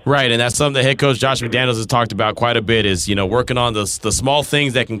now. Right, and that's something that head coach Josh McDaniels has talked about quite a bit is, working on the small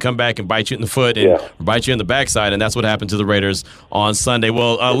things that can come back and bite you in the foot and bite you in the backside, and that's what happened to the Raiders on Sunday.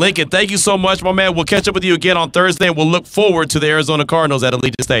 Well, Lincoln, thank you so much, my man. We'll catch up with you again on Thursday, and we'll look forward to the Arizona Cardinals at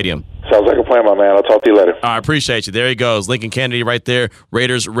Allegiant Stadium. Sounds like a plan, my man. I'll talk to you later. I appreciate you. There he goes. Lincoln Kennedy right there,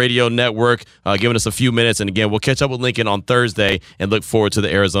 Raiders Radio Network, giving us a few minutes. And again, we'll catch up with Lincoln on Thursday and look forward to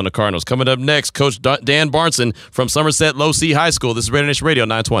the Arizona Cardinals. Coming up next, Coach Dan Barnson from Somerset Low C High School. This is Raider Nation Radio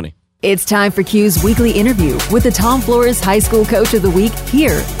 920. It's time for Q's weekly interview with the Tom Flores High School Coach of the Week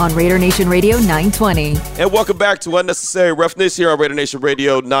here on Raider Nation Radio 920. And welcome back to Unnecessary Roughness here on Raider Nation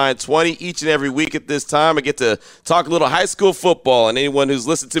Radio 920. Each and every week at this time, I get to talk a little high school football. And anyone who's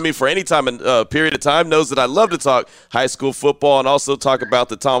listened to me for any time period of time knows that I love to talk high school football and also talk about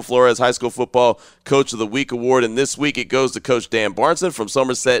the Tom Flores High School Football Coach of the Week award. And this week it goes to Coach Dan Barnson from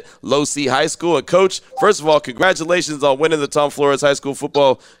Somerset Low C High School. And Coach, first of all, congratulations on winning the Tom Flores High School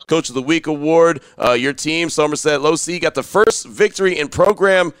Football Coach of the Week award. Your team, Somerset Low C, got the first victory in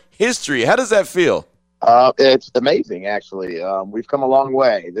program history. How does that feel? It's amazing, actually. We've come a long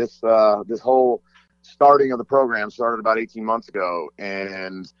way. This whole starting of the program started about 18 months ago,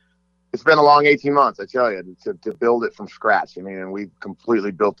 and it's been a long 18 months, I tell you, to build it from scratch. I mean, and we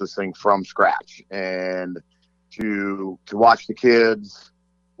completely built this thing from scratch. And to watch the kids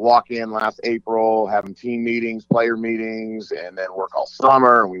walk in last April, having team meetings, player meetings, and then work all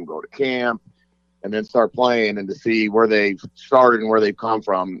summer, and we can go to camp and then start playing, and to see where they've started and where they've come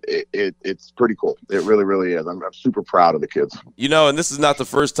from, it's pretty cool. It really, really is. I'm super proud of the kids. You know, and this is not the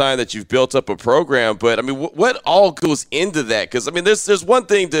first time that you've built up a program, but, I mean, what all goes into that? Because, I mean, there's one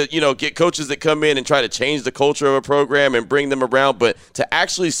thing to, get coaches that come in and try to change the culture of a program and bring them around, but to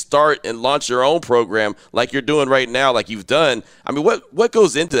actually start and launch your own program like you're doing right now, like you've done, I mean, what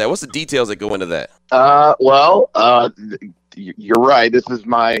goes into that? What's the details that go into that? You're right. This is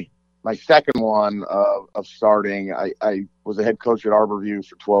my second one of starting. I was a head coach at Arborview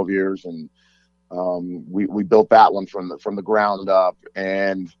for 12 years, and we built that one from the ground up.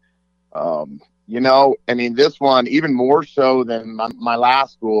 And I mean, this one even more so than my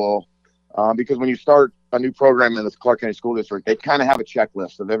last school, because when you start a new program in the Clark County School District, they kind of have a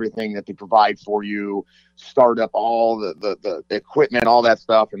checklist of everything that they provide for you, start up all the equipment, all that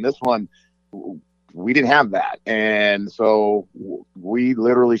stuff. And this one, we didn't have that. And so we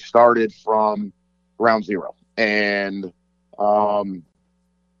literally started from ground zero. And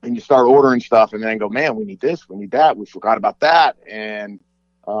you start ordering stuff and then go, man, we need this, we need that. We forgot about that. And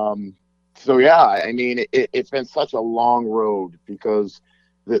so, yeah, I mean, it's been such a long road, because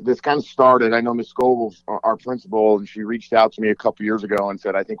this kind of started. I know Ms. Scoville, our principal, and she reached out to me a couple years ago and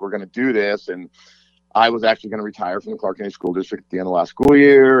said, I think we're going to do this. And I was actually going to retire from the Clark County School District at the end of last school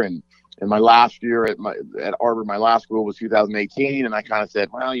year. And my last year at Arbor, my last school was 2018, and I kind of said,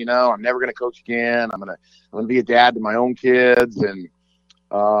 well, I'm never going to coach again. I'm going to be a dad to my own kids, and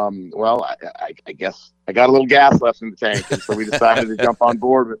I guess I got a little gas left in the tank, and so we decided to jump on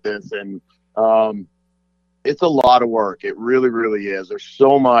board with this. And it's a lot of work. It really, really is. There's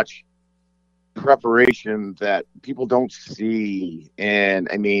so much preparation that people don't see, and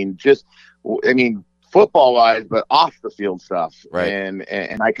I mean, football-wise, but off the field stuff. Right.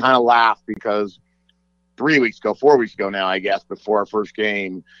 And I kind of laugh, because 4 weeks ago now, I guess, before our first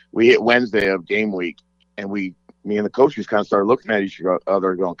game, we hit Wednesday of game week, and me and the coaches kind of started looking at each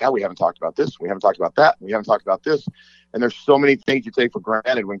other going, God, we haven't talked about this. We haven't talked about that. We haven't talked about this. And there's so many things you take for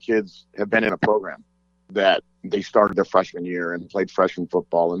granted when kids have been in a program, that they started their freshman year and played freshman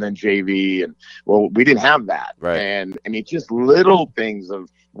football and then JV. And well, we didn't have that. Right. And I mean, just little things of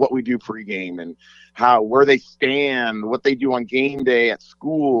what we do pregame and where they stand, what they do on game day at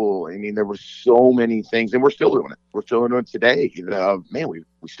school. I mean, there were so many things, and we're still doing it. We're still doing it today. Man, we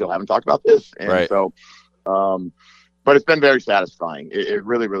still haven't talked about this. And right. So, but it's been very satisfying. It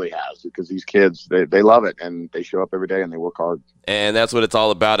really, really has, because these kids, they love it, and they show up every day and they work hard. And that's what it's all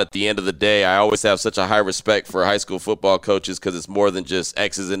about at the end of the day. I always have such a high respect for high school football coaches, because it's more than just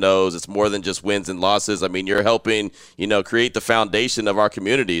X's and O's. It's more than just wins and losses. I mean, you're helping, create the foundation of our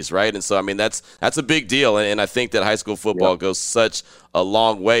communities, right? And so, I mean, that's a big deal. And I think that high school football goes such a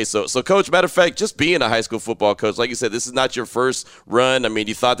long way. So, Coach, matter of fact, just being a high school football coach, like you said, this is not your first run. I mean,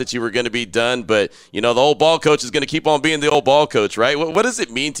 you thought that you were going to be done, but, the old ball coach is going to keep on being the old ball coach, right? What does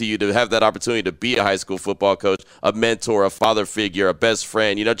it mean to you to have that opportunity to be a high school football coach, a mentor, a father figure, a best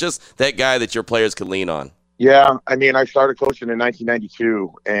friend, just that guy that your players can lean on? Yeah, I mean, I started coaching in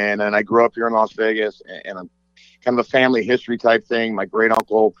 1992, and then I grew up here in Las Vegas, and I'm kind of a family history type thing. My great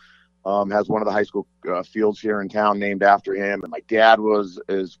uncle has one of the high school fields here in town named after him, and my dad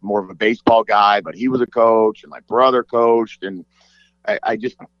is more of a baseball guy, but he was a coach, and my brother coached, and I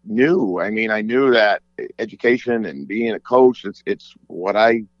just knew. I mean, I knew that education and being a coach, it's what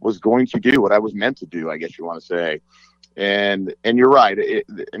I was going to do, what I was meant to do, I guess you want to say. And you're right.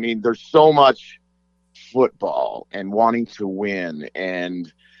 I mean, there's so much football and wanting to win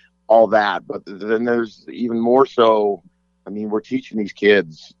and all that. But then there's even more so, I mean, we're teaching these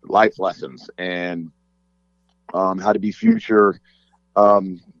kids life lessons and how to be future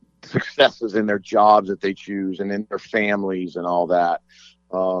successes in their jobs that they choose and in their families and all that.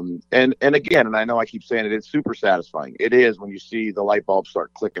 And again, and I know I keep saying it, it's super satisfying. It is when you see the light bulbs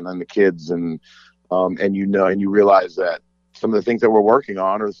start clicking on the kids and you realize that some of the things that we're working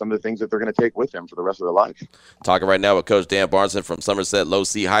on are some of the things that they're going to take with them for the rest of their life. Talking right now with Coach Dan Barneson from Somerset Low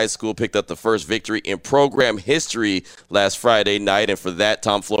C High School, picked up the first victory in program history last Friday night. And for that,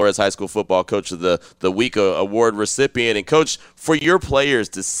 Tom Flores, High School Football Coach of the Week award recipient. And Coach, for your players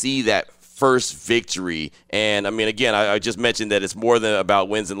to see that first victory, and I mean, again, I just mentioned that it's more than about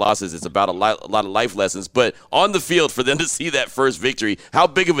wins and losses. It's about a lot of life lessons. But on the field, for them to see that first victory, how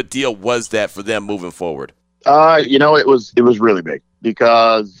big of a deal was that for them moving forward? It was really big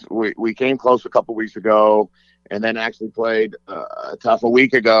because we came close a couple weeks ago and then actually played tough a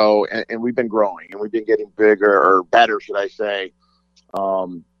week ago, and we've been growing and we've been getting bigger or better, should I say,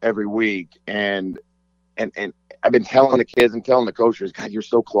 every week. And I've been telling the kids and telling the coaches, God, you're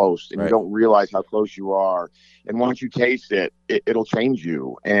so close, and right. You don't realize how close you are. And once you taste it, it'll change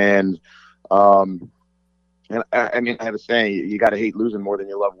you. And I mean, I have a saying, you got to hate losing more than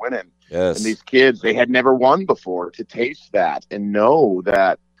you love winning. Yes. And these kids, they had never won before, to taste that and know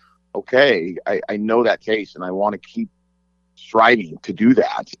that, okay, I know that taste and I want to keep striving to do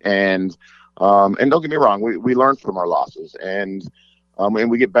that. And don't get me wrong, we learn from our losses and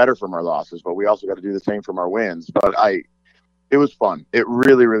we get better from our losses, but we also got to do the same from our wins. But it was fun. It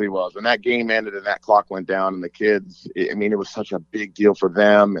really, really was. When that game ended and that clock went down and the kids, it was such a big deal for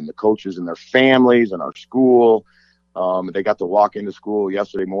them and the coaches and their families and our school. They got to walk into school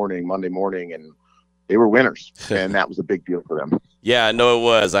Monday morning, and they were winners, and that was a big deal for them. Yeah, I know it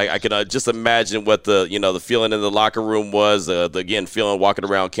was. I can just imagine what the feeling in the locker room was. Again, feeling walking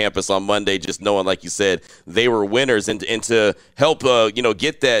around campus on Monday, just knowing, like you said, they were winners, and to help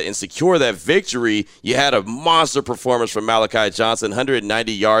get that and secure that victory, you had a monster performance from Malachi Johnson,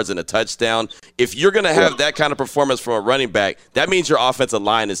 190 yards and a touchdown. If you're going to have that kind of performance from a running back, that means your offensive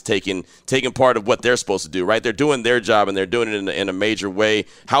line is taking part of what they're supposed to do, right? They're doing their job, and they're doing it in a major way.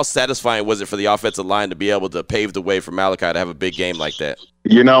 How satisfying was it for the offensive line to be able to pave the way for Malachi to have a big game like that?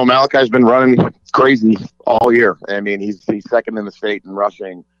 Malachi's been running crazy all year. I mean, he's second in the state in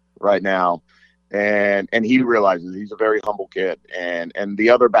rushing right now, and he realizes he's a very humble kid, and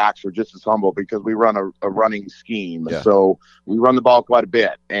the other backs are just as humble because we run a running scheme. Yeah. So we run the ball quite a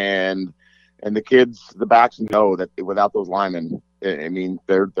bit, and the kids, the backs, know that without those linemen, I mean,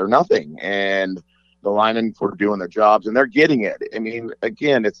 they're nothing, and the linemen were doing their jobs and they're getting it. I mean,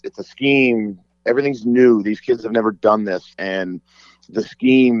 again, it's a scheme. Everything's new. These kids have never done this. And the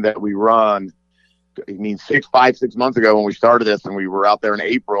scheme that we run, 6 months ago when we started this and we were out there in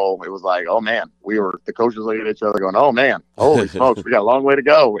April, it was like, oh man, the coaches looking at each other going, oh man, holy smokes, we got a long way to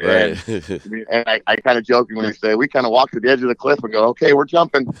go. Right. And I kind of jokingly say, we kind of walk to the edge of the cliff and go, okay, we're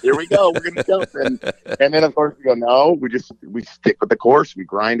jumping. Here we go. We're going to jump. And then of course we go, no, we stick with the course. We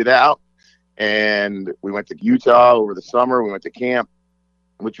grind it out. And we went to Utah over the summer. We went to camp,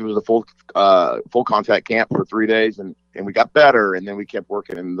 which was a full contact camp for 3 days, and we got better, and then we kept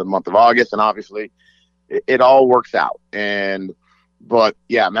working in the month of August, and obviously it all works out. But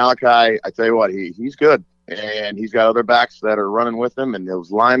yeah, Malachi, I tell you what, he's good, and he's got other backs that are running with him, and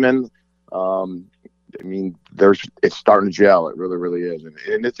those linemen. I mean, it's starting to gel. It really, really is,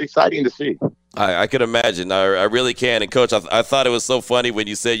 and it's exciting to see. I can imagine. I really can. And, Coach, I thought it was so funny when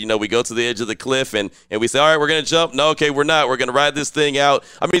you said, we go to the edge of the cliff and we say, all right, we're going to jump. No, okay, we're not. We're going to ride this thing out.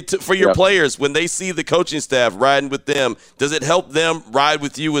 I mean, for your players, when they see the coaching staff riding with them, does it help them ride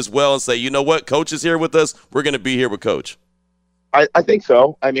with you as well and say, you know what, Coach is here with us. We're going to be here with Coach? I think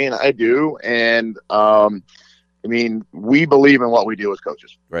so. I mean, I do. And, I mean, we believe in what we do as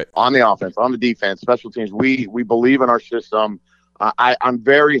coaches. Right. On the offense, on the defense, special teams. We believe in our system. I'm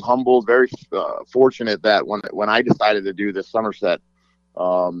very humbled, very fortunate that when I decided to do this Somerset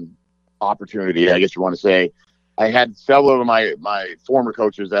opportunity, I guess you want to say, I had several of my former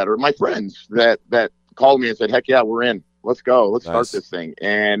coaches that are my friends that called me and said, heck yeah, we're in. Let's go. Let's start this thing.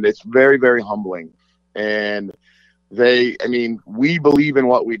 And it's very, very humbling. And we believe in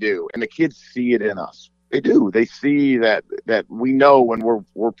what we do, and the kids see it in us. They do. They see that we know when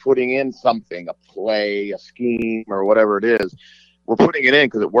we're putting in something, a play, a scheme, or whatever it is, we're putting it in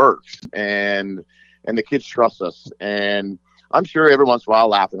because it works, and the kids trust us. And I'm sure every once in a while,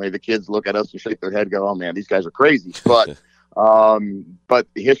 laughingly, the kids look at us and shake their head, go, "Oh man, these guys are crazy." But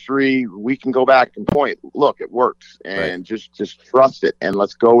history, we can go back and point. Look, it works, and just trust it, and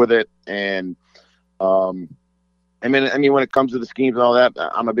let's go with it. And I mean, when it comes to the schemes and all that,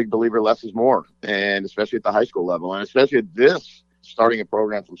 I'm a big believer less is more, and especially at the high school level, and especially at this starting a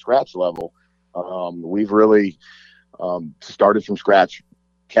program from scratch level. We've really started from scratch,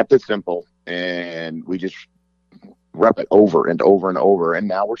 kept it simple, and we just rep it over and over and over, and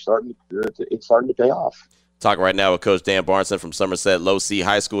now it's starting to pay off. Talking right now with Coach Dan Barnson from Somerset Low C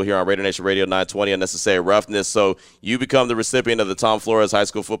High School here on Raider Nation Radio 920, Unnecessary Roughness. So you become the recipient of the Tom Flores High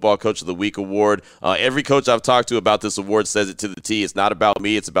School Football Coach of the Week award. Every coach I've talked to about this award says it to the T. It's not about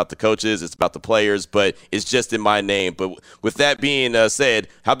me. It's about the coaches. It's about the players, but it's just in my name. But with that being said,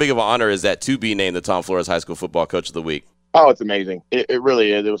 how big of an honor is that to be named the Tom Flores High School Football Coach of the Week? Oh, it's amazing. It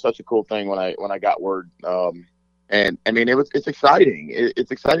really is. It was such a cool thing when I got word. And I mean, it's exciting.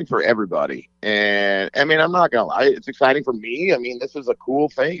 It's exciting for everybody. And I mean, I'm not gonna lie, it's exciting for me. I mean, this is a cool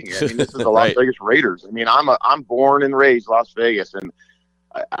thing. I mean, this is the Las Vegas Raiders. I mean, I'm born and raised Las Vegas, and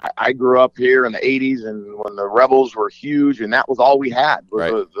I grew up here in the '80s, and when the Rebels were huge, and that was all we had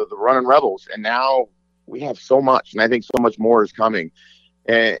was the running Rebels. And now we have so much, and I think so much more is coming.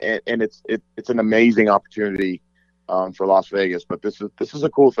 And it's an amazing opportunity for Las Vegas. But this is a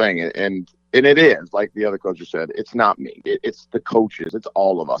cool thing, and it is, like the other coaches said, it's not me. It's the coaches. It's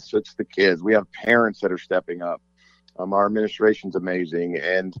all of us. It's the kids. We have parents that are stepping up. Our administration's amazing.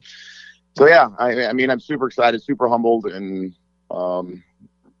 And so, yeah, I mean, I'm super excited, super humbled. And,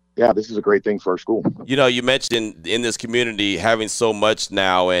 yeah, this is a great thing for our school. You know, you mentioned in this community having so much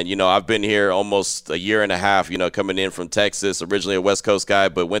now, and, you know, I've been here almost a year and a half, you know, coming in from Texas, originally a West Coast guy,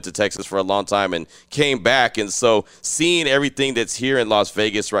 but went to Texas for a long time and came back. And so seeing everything that's here in Las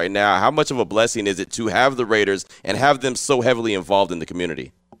Vegas right now, how much of a blessing is it to have the Raiders and have them so heavily involved in the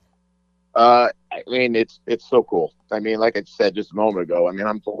community? I mean, it's so cool. I mean, like I said just a moment ago, I mean,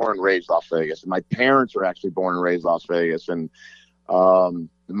 I'm born and raised Las Vegas, and my parents are actually born and raised Las Vegas. And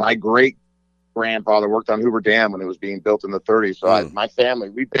my great-grandfather worked on Hoover Dam when it was being built in the 30s. So my family,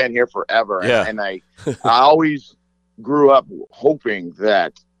 we've been here forever. Yeah. And I always grew up hoping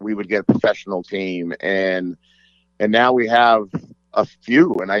that we would get a professional team. And now we have a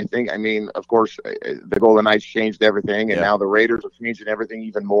few. And I think, I mean, of course, the Golden Knights changed everything. And now the Raiders are changing everything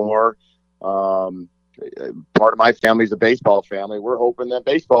even more. Part of my family is a baseball family. We're hoping that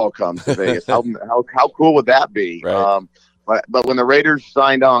baseball comes to Vegas. How cool would that be? Right. But when the Raiders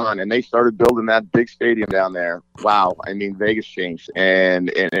signed on and they started building that big stadium down there, wow, I mean, Vegas changed. And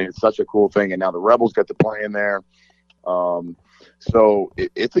it's such a cool thing. And now the Rebels get to play in there. So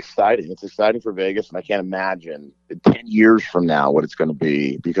it's exciting. It's exciting for Vegas. And I can't imagine 10 years from now what it's going to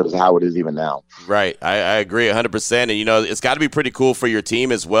be because of how it is even now. Right. I agree 100%. And, you know, it's got to be pretty cool for your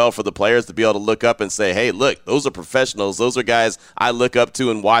team as well, for the players to be able to look up and say, hey, look, those are professionals. Those are guys I look up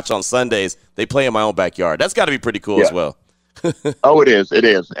to and watch on Sundays. They play in my own backyard. That's got to be pretty cool as well. Oh, it is. It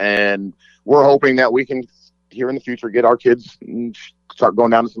is. And we're hoping that we can, here in the future, get our kids start going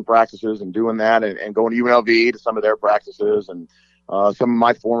down to some practices and doing that and going to UNLV to some of their practices. And some of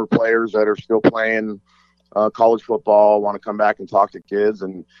my former players that are still playing college football want to come back and talk to kids.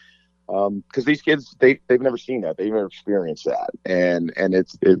 And because these kids, they've never seen that. They've never experienced that. And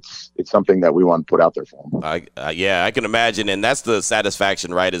it's something that we want to put out there for them. Yeah, I can imagine. And that's the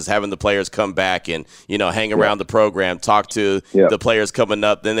satisfaction, right, is having the players come back and, you know, hang around the program, talk to the players coming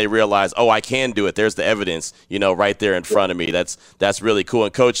up. Then they realize, oh, I can do it. There's the evidence, you know, right there in front of me. That's really cool.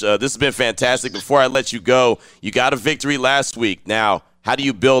 And, Coach, this has been fantastic. Before I let you go, you got a victory last week. Now, how do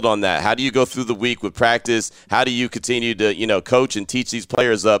you build on that? How do you go through the week with practice? How do you continue to, you know, coach and teach these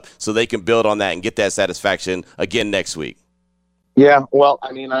players up so they can build on that and get that satisfaction again next week? Yeah, well,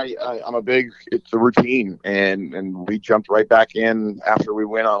 I mean, I'm a big, it's a routine, and we jumped right back in after we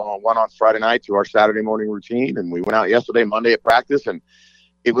won on Friday night to our Saturday morning routine, and we went out yesterday, Monday at practice, and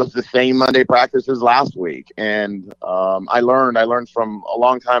it was the same Monday practice as last week. And I learned from a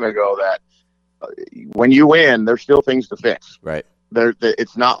long time ago that when you win, there's still things to fix. Right.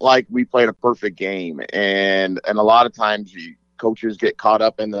 It's not like we played a perfect game, and a lot of times coaches get caught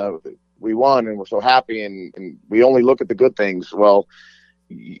up in we won and we're so happy and we only look at the good things. Well,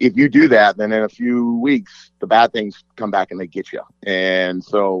 if you do that, then in a few weeks the bad things come back and they get you. And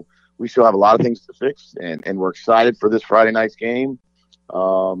so we still have a lot of things to fix, and we're excited for this Friday night's game.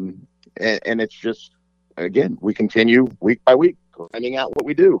 And it's just, again, we continue week by week finding out what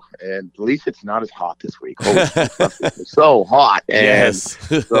we do, and at least it's not as hot this week. It's so hot, and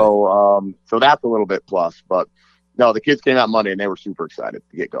so that's a little bit plus. But no, the kids came out Monday and they were super excited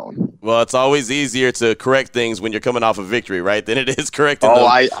to get going. Well, it's always easier to correct things when you're coming off a victory, right, than it is correcting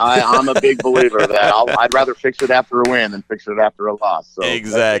them. I'm a big believer of that. I'd rather fix it after a win than fix it after a loss. So,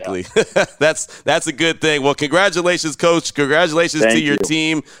 exactly. That's a good thing. Well, congratulations, Coach. Congratulations to your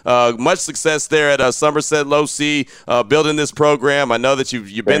team. Much success there at Somerset Low C, building this program. I know that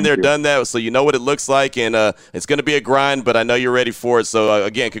you've been there, done that, so you know what it looks like, and it's going to be a grind, but I know you're ready for it. So,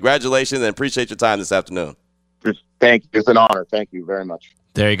 again, congratulations, and appreciate your time this afternoon. Thank you. It's an honor. Thank you very much.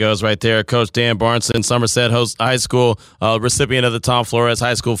 There he goes right there. Coach Dan Barneson, Somerset High School, recipient of the Tom Flores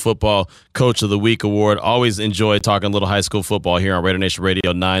High School Football Coach of the Week Award. Always enjoy talking a little high school football here on Raider Nation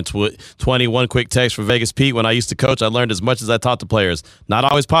Radio 920. One quick text for Vegas Pete. When I used to coach, I learned as much as I taught the players. Not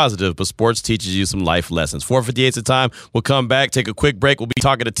always positive, but sports teaches you some life lessons. 4:58's the time. We'll come back, take a quick break. We'll be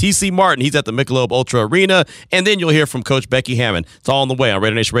talking to T.C. Martin. He's at the Michelob Ultra Arena. And then you'll hear from Coach Becky Hammond. It's all on the way on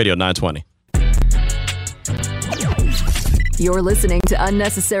Raider Nation Radio 920. You're listening to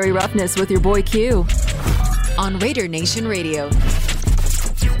Unnecessary Roughness with your boy Q on Raider Nation Radio.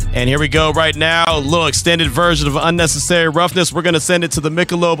 And here we go right now, a little extended version of Unnecessary Roughness. We're going to send it to the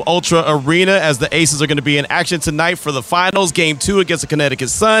Michelob Ultra Arena as the Aces are going to be in action tonight for the finals, Game 2 against the Connecticut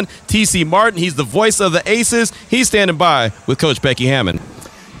Sun. T.C. Martin, he's the voice of the Aces. He's standing by with Coach Becky Hammond.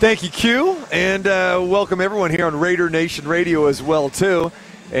 Thank you, Q, and welcome everyone here on Raider Nation Radio as well, too,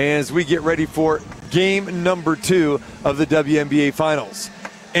 as we get ready for Game number 2 of the WNBA Finals.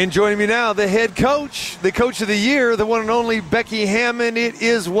 And joining me now, the head coach, the coach of the year, the one and only Becky Hammond. It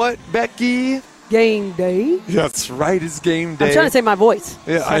is what, Becky? Game day. That's right, it's game day. I'm trying to say my voice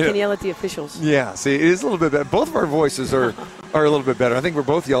so I can yell at the officials. Yeah, see, it is a little bit better. Both of our voices are a little bit better. I think we're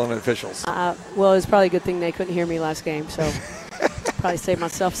both yelling at officials. Well, it's probably a good thing they couldn't hear me last game, so probably save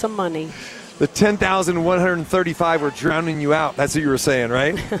myself some money. The 10,135 were drowning you out. That's what you were saying,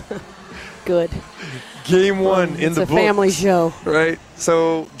 right? Good. Game 1 in the books. It's a family show. Right.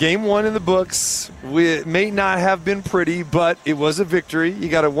 So game 1 in the books. It may not have been pretty, but it was a victory. You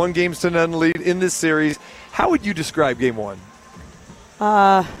got a 1-0 lead in this series. How would you describe game 1?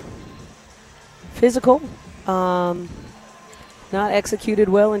 Physical. Not executed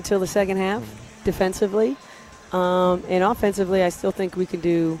well until the second half defensively. And offensively, I still think we can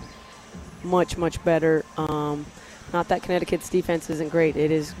do much, much better. Not that Connecticut's defense isn't great. It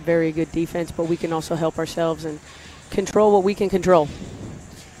is very good defense, but we can also help ourselves and control what we can control.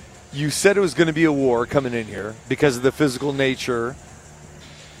 You said it was going to be a war coming in here because of the physical nature.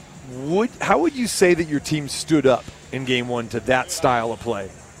 How would you say that your team stood up in game 1 to that style of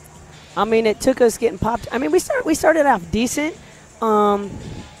play? I mean, it took us getting popped. I mean, we started off decent. At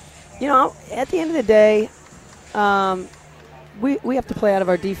the end of the day, we have to play out of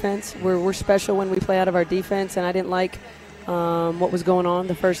our defense. We're special when we play out of our defense, and I didn't like what was going on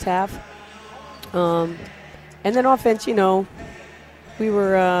the first half. And then offense, we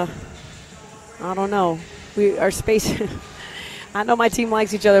were, I don't know. Our space, I know my team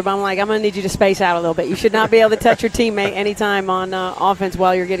likes each other, but I'm going to need you to space out a little bit. You should not be able to touch your teammate anytime on offense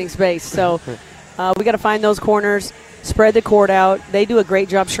while you're getting space. So we got to find those corners. Spread the court out. They do a great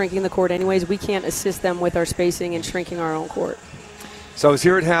job shrinking the court anyways. We can't assist them with our spacing and shrinking our own court. So I was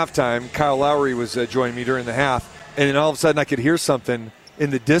here at halftime. Kyle Lowry was joining me during the half, and then all of a sudden I could hear something in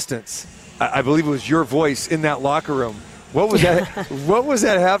the distance. I believe it was your voice in that locker room. What was that? What was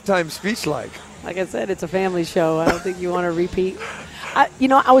that halftime speech like? Like I said, it's a family show. I don't think you want to repeat.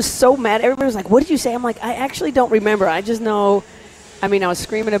 I was so mad. Everybody was like, "What did you say?" I'm like, I actually don't remember. I just know. I was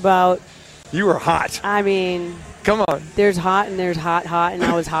screaming about. You were hot. Come on. There's hot and there's hot, and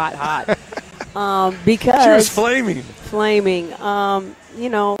I was hot. Because she was flaming.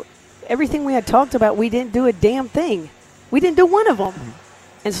 Everything we had talked about, we didn't do a damn thing. We didn't do one of them.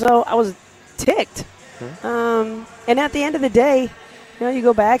 And so I was ticked. And at the end of the day, you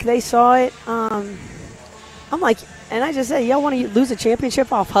go back, they saw it. I'm like, and I just said, y'all want to lose a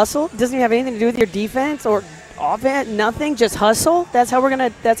championship off hustle? It doesn't even have anything to do with your defense or offense, nothing, just hustle. That's how we're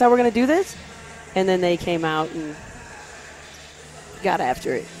gonna do this. And then they came out and got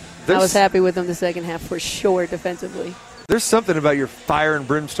after it. I was happy with them the second half for sure defensively. There's something about your fire and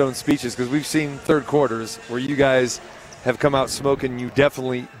brimstone speeches because we've seen third quarters where you guys have come out smoking. You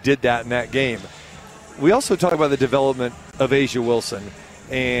definitely did that in that game. We also talk about the development of A'ja Wilson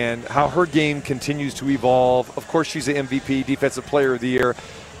and how her game continues to evolve. Of course, she's an MVP, Defensive Player of the Year,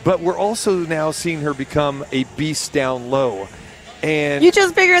 but we're also now seeing her become a beast down low. And you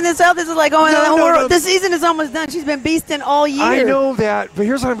just figuring this out. This is like going no. The season is almost done. She's been beasting all year. I know that, but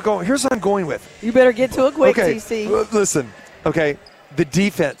here's what I'm going with. You better get to it quick, okay. TC. Listen, okay, the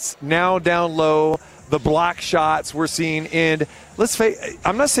defense now down low, the block shots we're seeing. And let's face,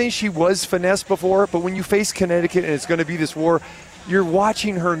 I'm not saying she was finesse before, but when you face Connecticut and it's going to be this war, you're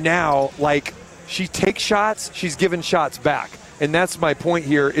watching her now like she takes shots, she's giving shots back. And that's my point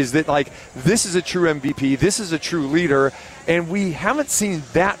here, is that, like, this is a true MVP. This is a true leader. And we haven't seen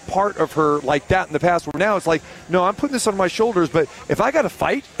that part of her like that in the past, where now it's like, no, I'm putting this on my shoulders, but if I got to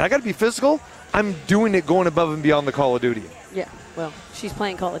fight, I got to be physical, I'm doing it going above and beyond the Call of Duty. Yeah, well, she's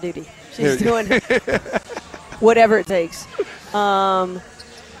playing Call of Duty. She's doing whatever it takes. No,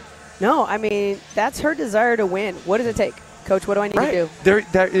 I mean, that's her desire to win. What does it take? Coach, what do I need to do?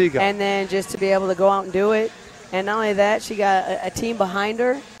 There you go. And then just to be able to go out and do it. And not only that, she got a team behind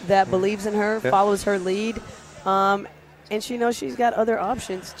her that believes in her, follows her lead. And she knows she's got other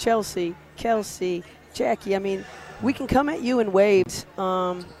options. Chelsea, Kelsey, Jackie. I mean, we can come at you in waves.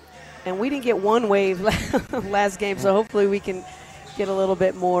 And we didn't get one wave last game, so hopefully we can get a little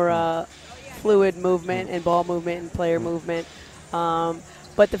bit more fluid movement and ball movement and player movement. But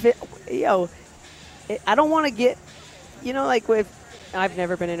I don't want to get, like with – I've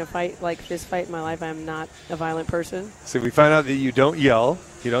never been in a fight like fist fight in my life. I'm not a violent person. So we find out that you don't yell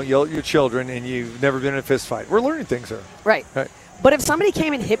at your children, and you've never been in a fist fight. We're learning things here. Right. But if somebody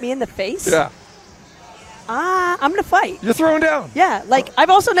came and hit me in the face, I'm going to fight. You're throwing down. Yeah. Like, I've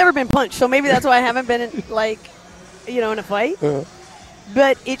also never been punched, so maybe that's why I haven't been in, in a fight.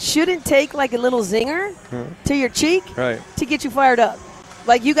 But it shouldn't take like a little zinger to your cheek to get you fired up.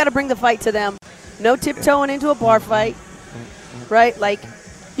 Like, you got to bring the fight to them. No tiptoeing into a bar fight. Right? Like,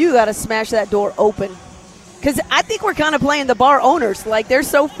 you got to smash that door open. Because I think we're kind of playing the bar owners. Like, they're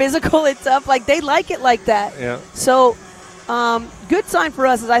so physical and tough. Like, they like it like that. Yeah. So, good sign for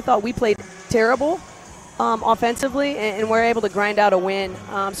us is I thought we played terrible offensively, and we're able to grind out a win.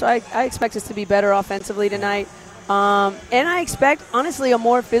 So I expect us to be better offensively tonight. And I expect, honestly, a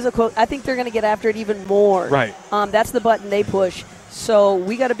more physical – I think they're going to get after it even more. Right. That's the button they push. So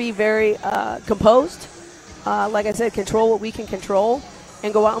we got to be very composed. Like I said, control what we can control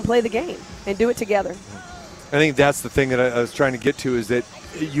and go out and play the game and do it together. I think that's the thing that I was trying to get to, is that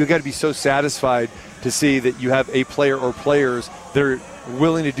you got to be so satisfied to see that you have a player or players that are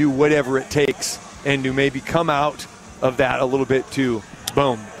willing to do whatever it takes and to maybe come out of that a little bit to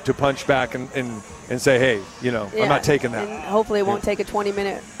punch back and say, hey, I'm not taking that. And hopefully it won't take a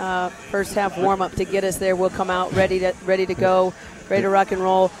 20-minute first half warm-up to get us there. We'll come out ready to go, ready to rock and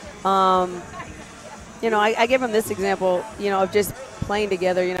roll. I give them this example, of just playing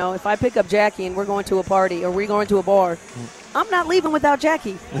together. If I pick up Jackie and we're going to a party or we're going to a bar, I'm not leaving without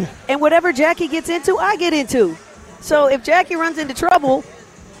Jackie. And whatever Jackie gets into, I get into. So if Jackie runs into trouble,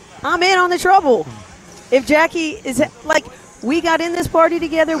 I'm in on the trouble. If Jackie is like, we got in this party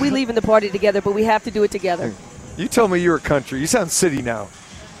together, we leave in the party together, but we have to do it together. You told me you were country. You sound city now.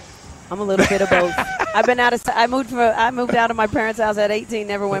 I'm a little bit of both. I moved out of my parents' house at 18,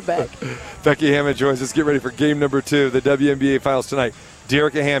 never went back. Becky Hammond joins us. Get ready for game number 2, the WNBA Finals tonight.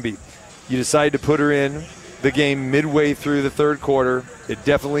 Dearica Hamby, you decided to put her in the game midway through the third quarter. It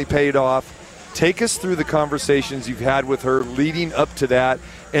definitely paid off. Take us through the conversations you've had with her leading up to that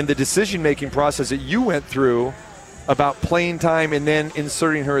and the decision-making process that you went through about playing time and then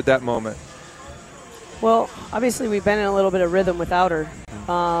inserting her at that moment. Well, obviously we've been in a little bit of rhythm without her.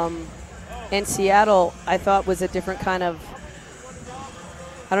 And Seattle, I thought, was a different kind of,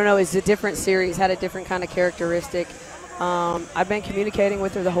 it's a different series, had a different kind of characteristic. I've been communicating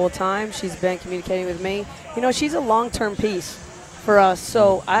with her the whole time. She's been communicating with me. She's a long-term piece for us,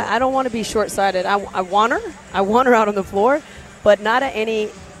 so I don't want to be short-sighted. I want her. I want her out on the floor, but not at any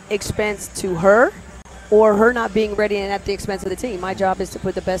expense to her or her not being ready and at the expense of the team. My job is to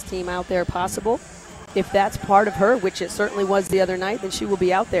put the best team out there possible. If that's part of her, which it certainly was the other night, then she will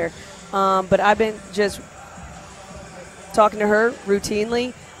be out there. But I've been just talking to her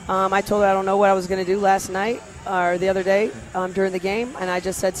routinely. I told her I don't know what I was going to do last night or the other day during the game, and I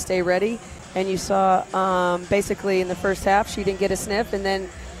just said stay ready. And you saw basically in the first half she didn't get a sniff, and then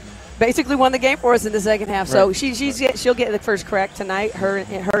basically won the game for us in the second half. Right. So she'll get the first crack tonight, her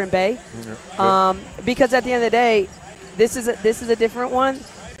and Bay, because at the end of the day, this is a different one.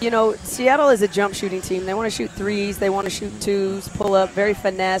 Seattle is a jump shooting team. They want to shoot threes. They want to shoot twos, pull up, very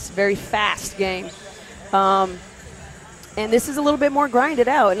finesse, very fast game. And this is a little bit more grinded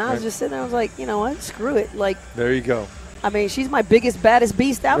out. And I was just sitting there, I was like, you know what, screw it. Like, there you go. I mean, she's my biggest, baddest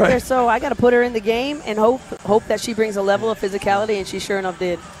beast out there, so I got to put her in the game and hope that she brings a level of physicality, and she sure enough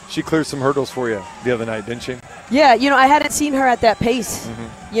did. She cleared some hurdles for you the other night, didn't she? Yeah, I hadn't seen her at that pace.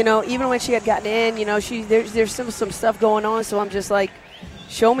 Even when she had gotten in, there's some stuff going on, so I'm just like,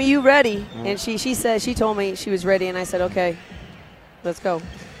 show me you ready. And she told me she was ready, and I said, okay, let's go.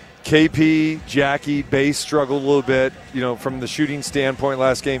 KP, Jackie, Bass struggled a little bit, from the shooting standpoint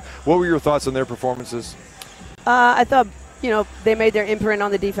last game. What were your thoughts on their performances? I thought, they made their imprint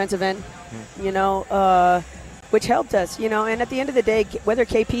on the defensive end, which helped us, And at the end of the day, whether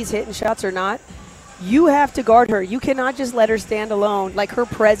KP's hitting shots or not, you have to guard her. You cannot just let her stand alone. Like, her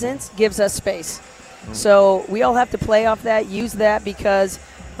presence gives us space. So we all have to play off that, use that, because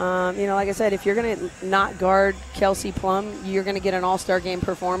like I said, if you're going to not guard Kelsey Plum, you're going to get an all-star game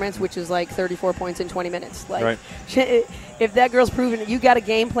performance, which is like 34 points in 20 minutes. Like, if that girl's proven you got a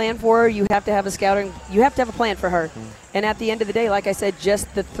game plan for her, you have to have a scouting. You have to have a plan for her. And at the end of the day, like I said,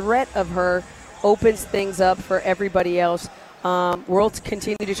 just the threat of her opens things up for everybody else. We'll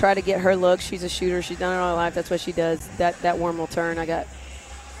continue to try to get her looks. She's a shooter. She's done it all her life. That's what she does. That worm will turn. I got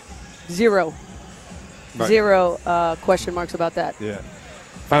zero question marks about that. Yeah.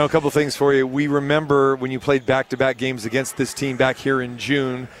 Final couple things for you. We remember when you played back-to-back games against this team back here in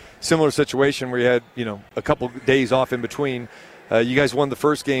June. Similar situation where you had, a couple days off in between. You guys won the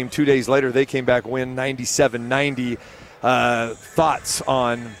first game. 2 days later, they came back, win 97-90. Thoughts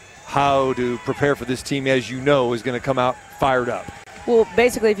on how to prepare for this team, as is going to come out fired up? Well,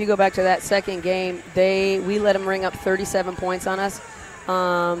 basically, if you go back to that second game, we let them ring up 37 points on us.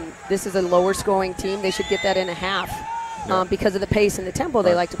 This is a lower-scoring team. They should get that in a half. Because of the pace and the tempo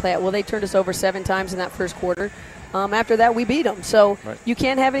they like to play at. Well, they turned us over 7 times in that first quarter. After that, we beat them. So you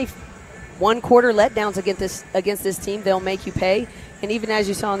can't have any one-quarter letdowns against this team. They'll make you pay. And even as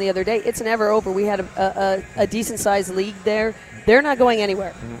you saw on the other day, it's never over. We had a decent-sized league there. They're not going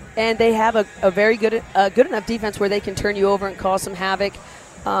anywhere. And they have a very good enough defense where they can turn you over and cause some havoc.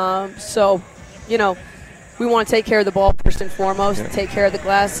 We want to take care of the ball first and foremost, take care of the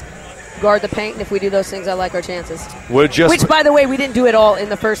glass, guard the paint, and if we do those things, I like our chances. Which, by the way, we didn't do it all in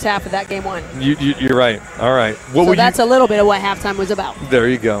the first half of that game one. You're right. All right. That's a little bit of what halftime was about. There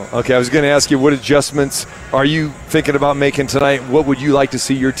you go. Okay, I was going to ask you, what adjustments are you thinking about making tonight? What would you like to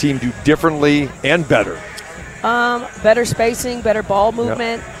see your team do differently and better? Better spacing, better ball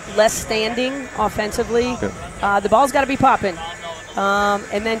movement, less standing offensively. The ball's got to be popping.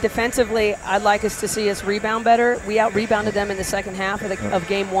 And then defensively, I'd like us to see us rebound better. We out-rebounded them in the second half of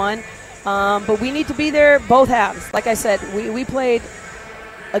game one. But we need to be there both halves. Like I said, we played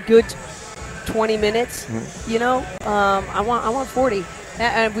a good 20 minutes, I want 40.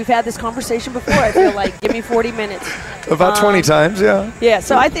 And we've had this conversation before, I feel like. Give me 40 minutes. About 20 times, yeah. Yeah,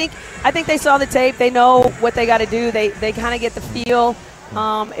 so I think they saw the tape. They know what they got to do. They kind of get the feel.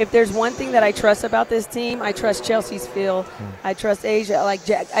 If there's one thing that I trust about this team, I trust Chelsea's feel. I trust Asia. Like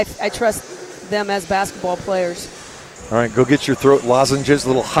Jack, I trust them as basketball players. All right, go get your throat lozenges, a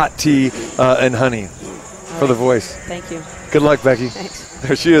little hot tea and honey for the voice. Thank you. Good luck, Becky. Thanks.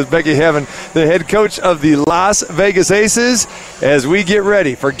 There she is, Becky Hammon, the head coach of the Las Vegas Aces, as we get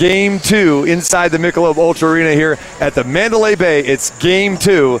ready for Game 2 inside the Michelob Ultra Arena here at the Mandalay Bay. It's Game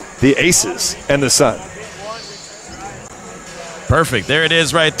 2, the Aces and the Sun. Perfect. There it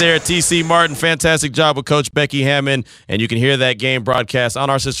is right there. TC Martin, fantastic job with Coach Becky Hammon. And you can hear that game broadcast on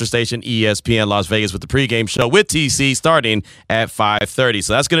our sister station, ESPN Las Vegas, with the pregame show with TC starting at 5:30.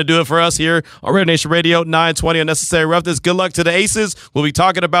 So that's going to do it for us here on Raider Nation Radio, 920 Unnecessary Roughness. Good luck to the Aces. We'll be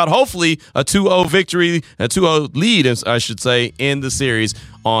talking about, hopefully, a 2-0 victory, a 2-0 lead, I should say, in the series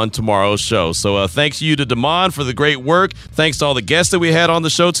on tomorrow's show. So thanks you to Damon for the great work. Thanks to all the guests that we had on the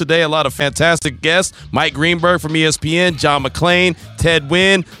show today. A lot of fantastic guests. Mike Greenberg from ESPN, John McClain, Ted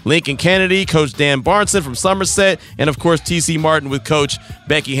Wynn, Lincoln Kennedy, Coach Dan Barnson from Somerset, and of course TC Martin with Coach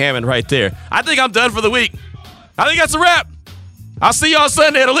Becky Hammon right there. I think I'm done for the week. I think that's a wrap. I'll see y'all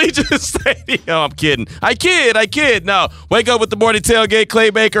Sunday at Allegiant Stadium. Oh, I'm kidding. I kid. No, wake up with the morning tailgate. Clay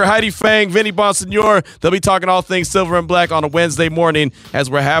Baker, Heidi Fang, Vinny Bonsignor. They'll be talking all things silver and black on a Wednesday morning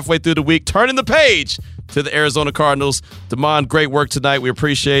as we're halfway through the week, turning the page to the Arizona Cardinals. Damon, great work tonight. We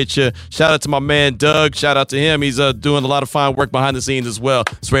appreciate you. Shout out to my man, Doug. Shout out to him. He's doing a lot of fine work behind the scenes as well.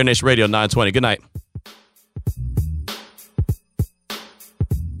 It's Raider Nation Radio 920. Good night.